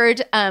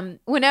offered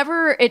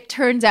whenever it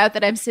turns out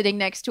that I'm sitting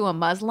next to a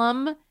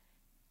Muslim,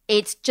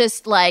 it's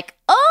just like,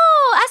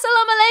 oh,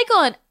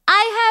 assalamu alaikum.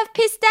 I have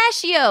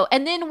pistachio.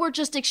 And then we're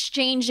just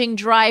exchanging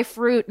dry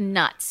fruit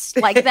nuts.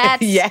 Like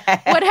that's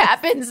what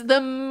happens the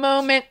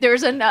moment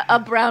there's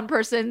a brown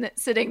person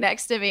sitting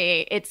next to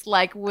me. It's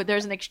like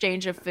there's an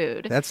exchange of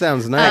food. That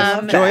sounds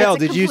nice. Joyelle,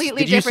 did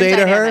you say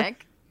to her?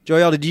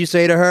 Joyelle, did you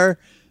say to her,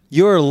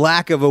 your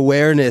lack of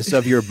awareness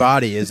of your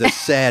body is a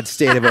sad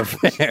state of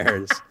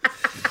affairs?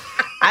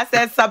 I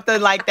said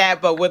something like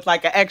that, but with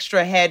like an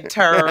extra head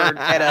turn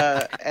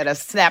and a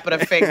snap of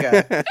the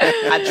finger.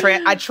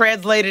 I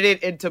translated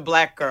it into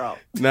black girl.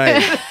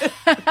 Nice.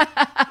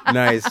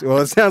 Nice. Well,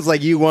 it sounds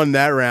like you won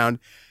that round.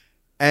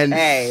 And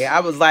hey,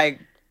 I was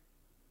like,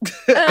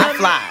 I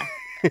fly.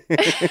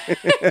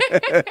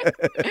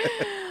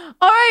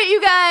 All right,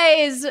 you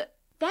guys.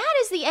 That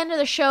is the end of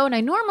the show. And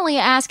I normally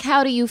ask,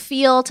 how do you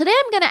feel? Today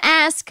I'm going to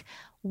ask,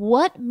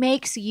 what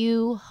makes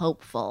you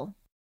hopeful?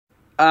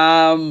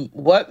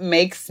 What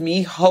makes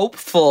me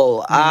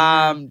hopeful?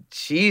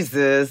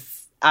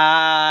 Jesus.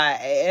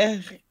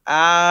 I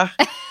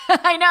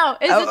know.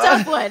 It's a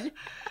tough one.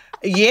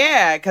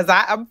 Yeah, because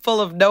I'm full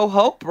of no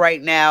hope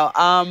right now.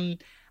 I'm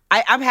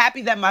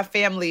happy that my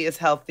family is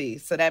healthy,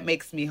 so that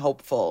makes me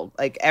hopeful.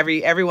 Like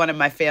everyone in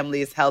my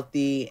family is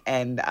healthy,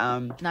 and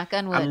knock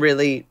on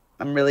wood.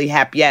 I'm really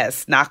happy.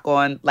 Yes, knock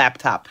on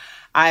laptop.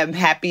 I am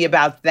happy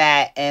about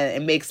that, and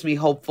it makes me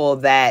hopeful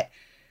that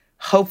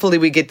hopefully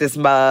we get this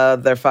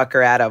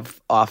motherfucker out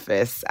of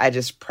office. I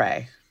just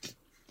pray.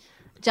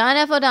 John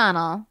F.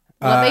 O'Donnell,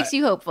 what makes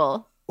you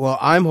hopeful? Well,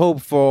 I'm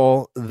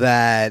hopeful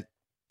that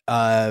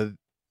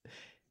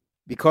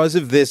because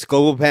of this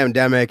global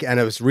pandemic and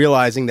us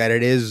realizing that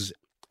it is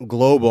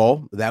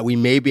global, that we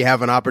maybe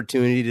have an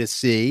opportunity to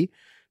see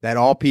that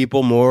all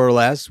people, more or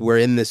less, we're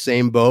in the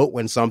same boat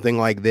when something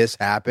like this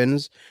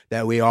happens,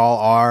 that we all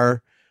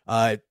are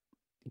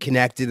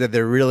connected, that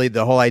they're really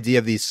the whole idea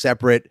of these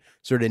separate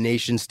sort of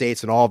nation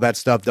states and all of that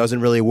stuff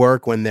doesn't really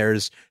work when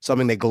there's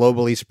something that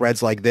globally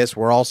spreads like this.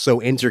 We're all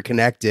so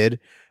interconnected,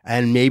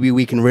 and maybe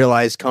we can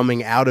realize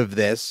coming out of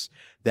this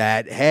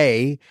that,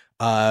 hey,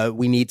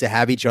 we need to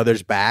have each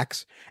other's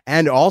backs.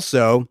 And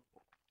also,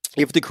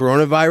 if the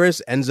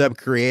coronavirus ends up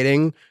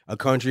creating a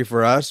country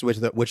for us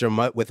with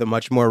a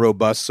much more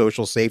robust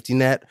social safety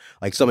net,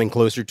 like something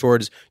closer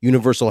towards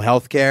universal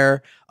health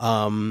care,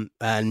 and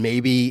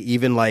maybe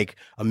even like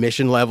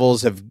emission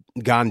levels have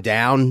gone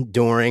down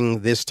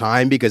during this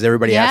time because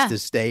everybody has to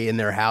stay in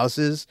their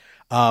houses,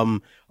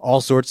 all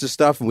sorts of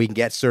stuff, and we can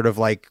get sort of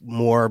like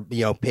more,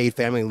 paid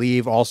family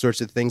leave, all sorts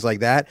of things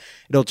like that.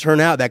 It'll turn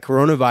out that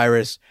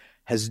coronavirus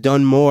has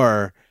done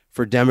more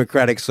for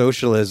democratic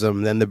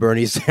socialism than the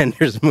Bernie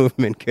Sanders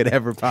movement could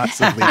ever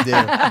possibly do.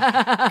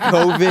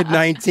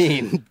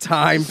 COVID-19,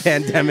 time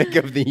pandemic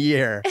of the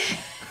year.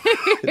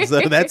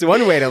 So that's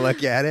one way to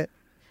look at it.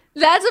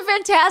 That's a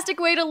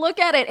fantastic way to look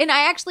at it. And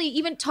I actually,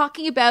 even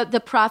talking about the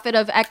profit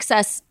of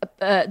excess,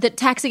 the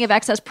taxing of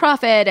excess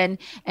profit and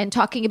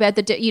talking about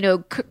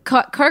the,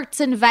 Kurtz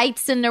and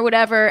Weizen or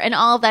whatever and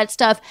all that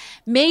stuff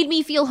made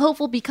me feel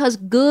hopeful because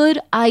good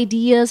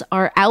ideas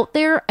are out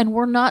there and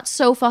we're not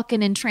so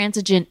fucking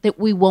intransigent that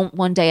we won't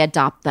one day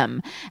adopt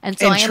them. And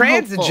so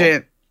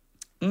intransigent.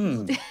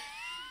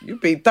 She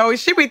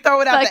be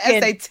throwing out the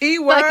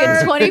SAT word.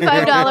 Fucking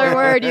 $25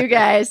 word, you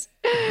guys.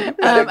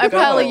 I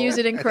probably use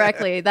it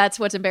incorrectly. That's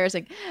what's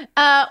embarrassing.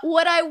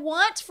 What I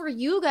want for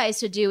you guys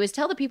to do is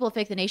tell the people of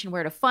Fake the Nation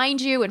where to find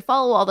you and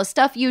follow all the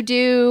stuff you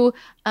do.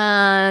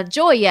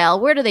 Joyelle,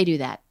 where do they do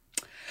that?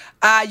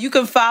 You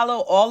can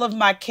follow all of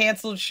my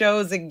canceled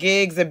shows and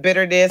gigs and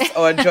bitterness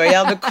on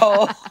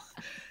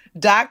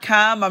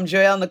JoyelleNicole.com. I'm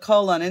Joyelle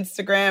Nicole on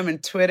Instagram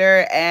and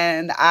Twitter,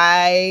 and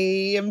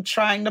I am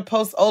trying to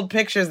post old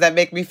pictures that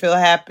make me feel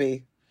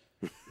happy.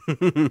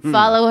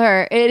 Follow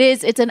her.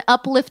 It's an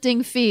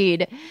uplifting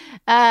feed.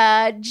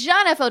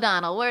 John F.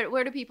 O'Donnell,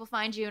 where do people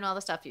find you and all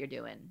the stuff you're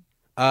doing?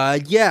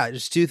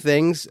 Just two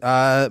things.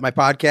 My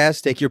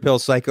podcast, Take Your Pill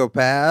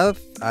Psychopath.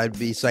 I'd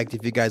be psyched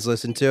if you guys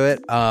listen to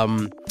it.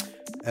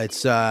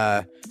 It's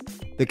the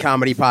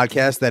comedy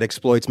podcast that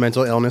exploits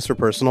mental illness for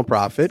personal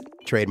profit.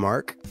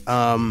 Trademark.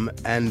 So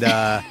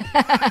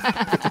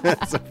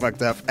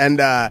fucked up.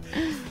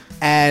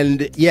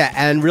 And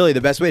really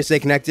the best way to stay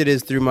connected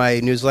is through my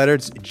newsletter.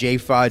 It's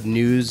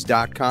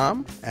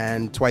jfodnews.com.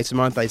 And twice a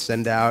month I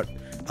send out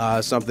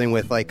something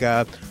with like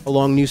a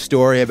long news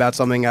story about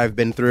something I've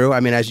been through. I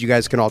mean, as you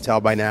guys can all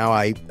tell by now,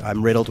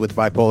 I'm riddled with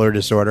bipolar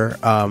disorder.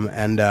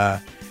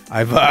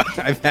 I've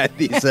had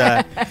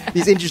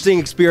these interesting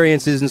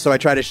experiences, and so I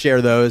try to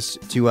share those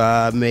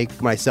to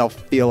make myself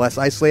feel less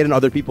isolated and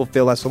other people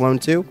feel less alone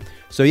too.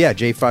 So yeah,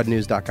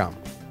 jfodnews.com.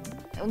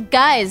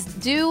 Guys,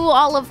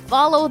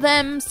 follow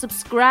them,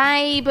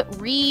 subscribe,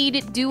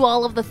 read, do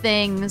all of the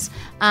things.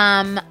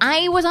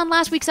 I was on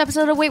last week's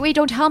episode of Wait,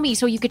 Don't Tell Me,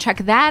 so you could check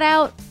that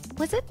out.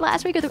 Was it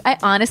last week? I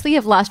honestly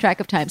have lost track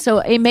of time. So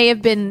it may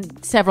have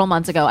been several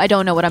months ago. I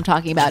don't know what I'm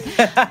talking about.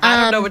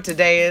 I don't know what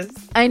today is.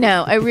 I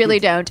know. I really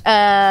don't.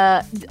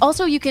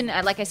 Also, you can,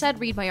 like I said,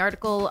 read my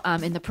article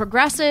in The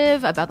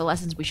Progressive about the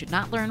lessons we should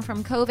not learn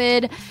from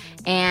COVID.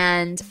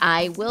 And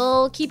I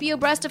will keep you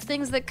abreast of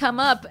things that come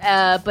up.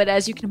 But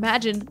as you can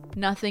imagine,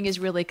 nothing is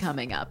really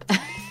coming up.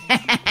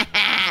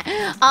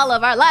 All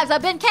of our lives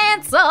have been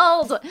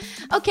canceled.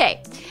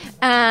 Okay.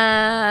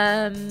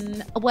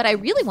 What I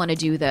really want to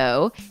do,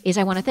 though, is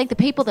I want to thank the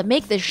people that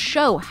make this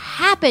show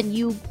happen,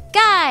 you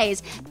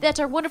guys. That's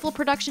our wonderful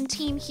production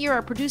team here,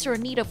 our producer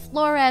Anita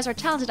Flores, our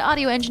talented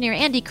audio engineer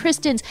Andy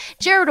Christens,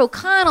 Jared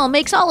O'Connell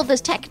makes all of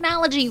this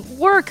technology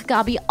work,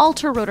 Gabi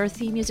Alter wrote our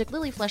theme music,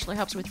 Lily Fleshler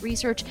helps with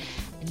research,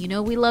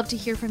 and we love to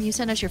hear from you.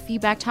 Send us your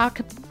feedback,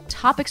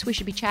 topics we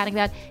should be chatting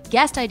about,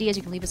 guest ideas.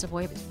 You can leave us a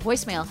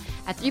voicemail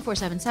at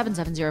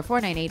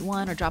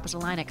 347-770-4981 or drop us a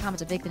line at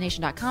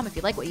comments@fakethenation.com. If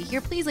you like what you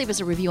hear, please leave us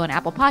a review on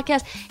Apple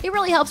Podcasts. It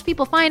really helps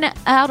people find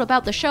out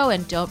about the show,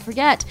 and don't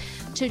forget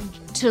to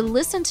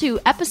listen to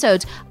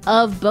episodes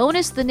of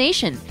Bonus the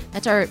Nation.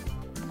 That's our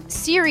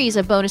series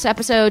of bonus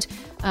episodes.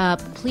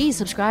 Please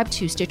subscribe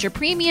to Stitcher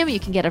Premium. You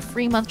can get a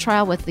free month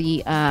trial with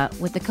the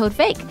code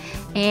FAKE.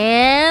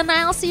 And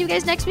I'll see you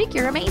guys next week.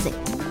 You're amazing.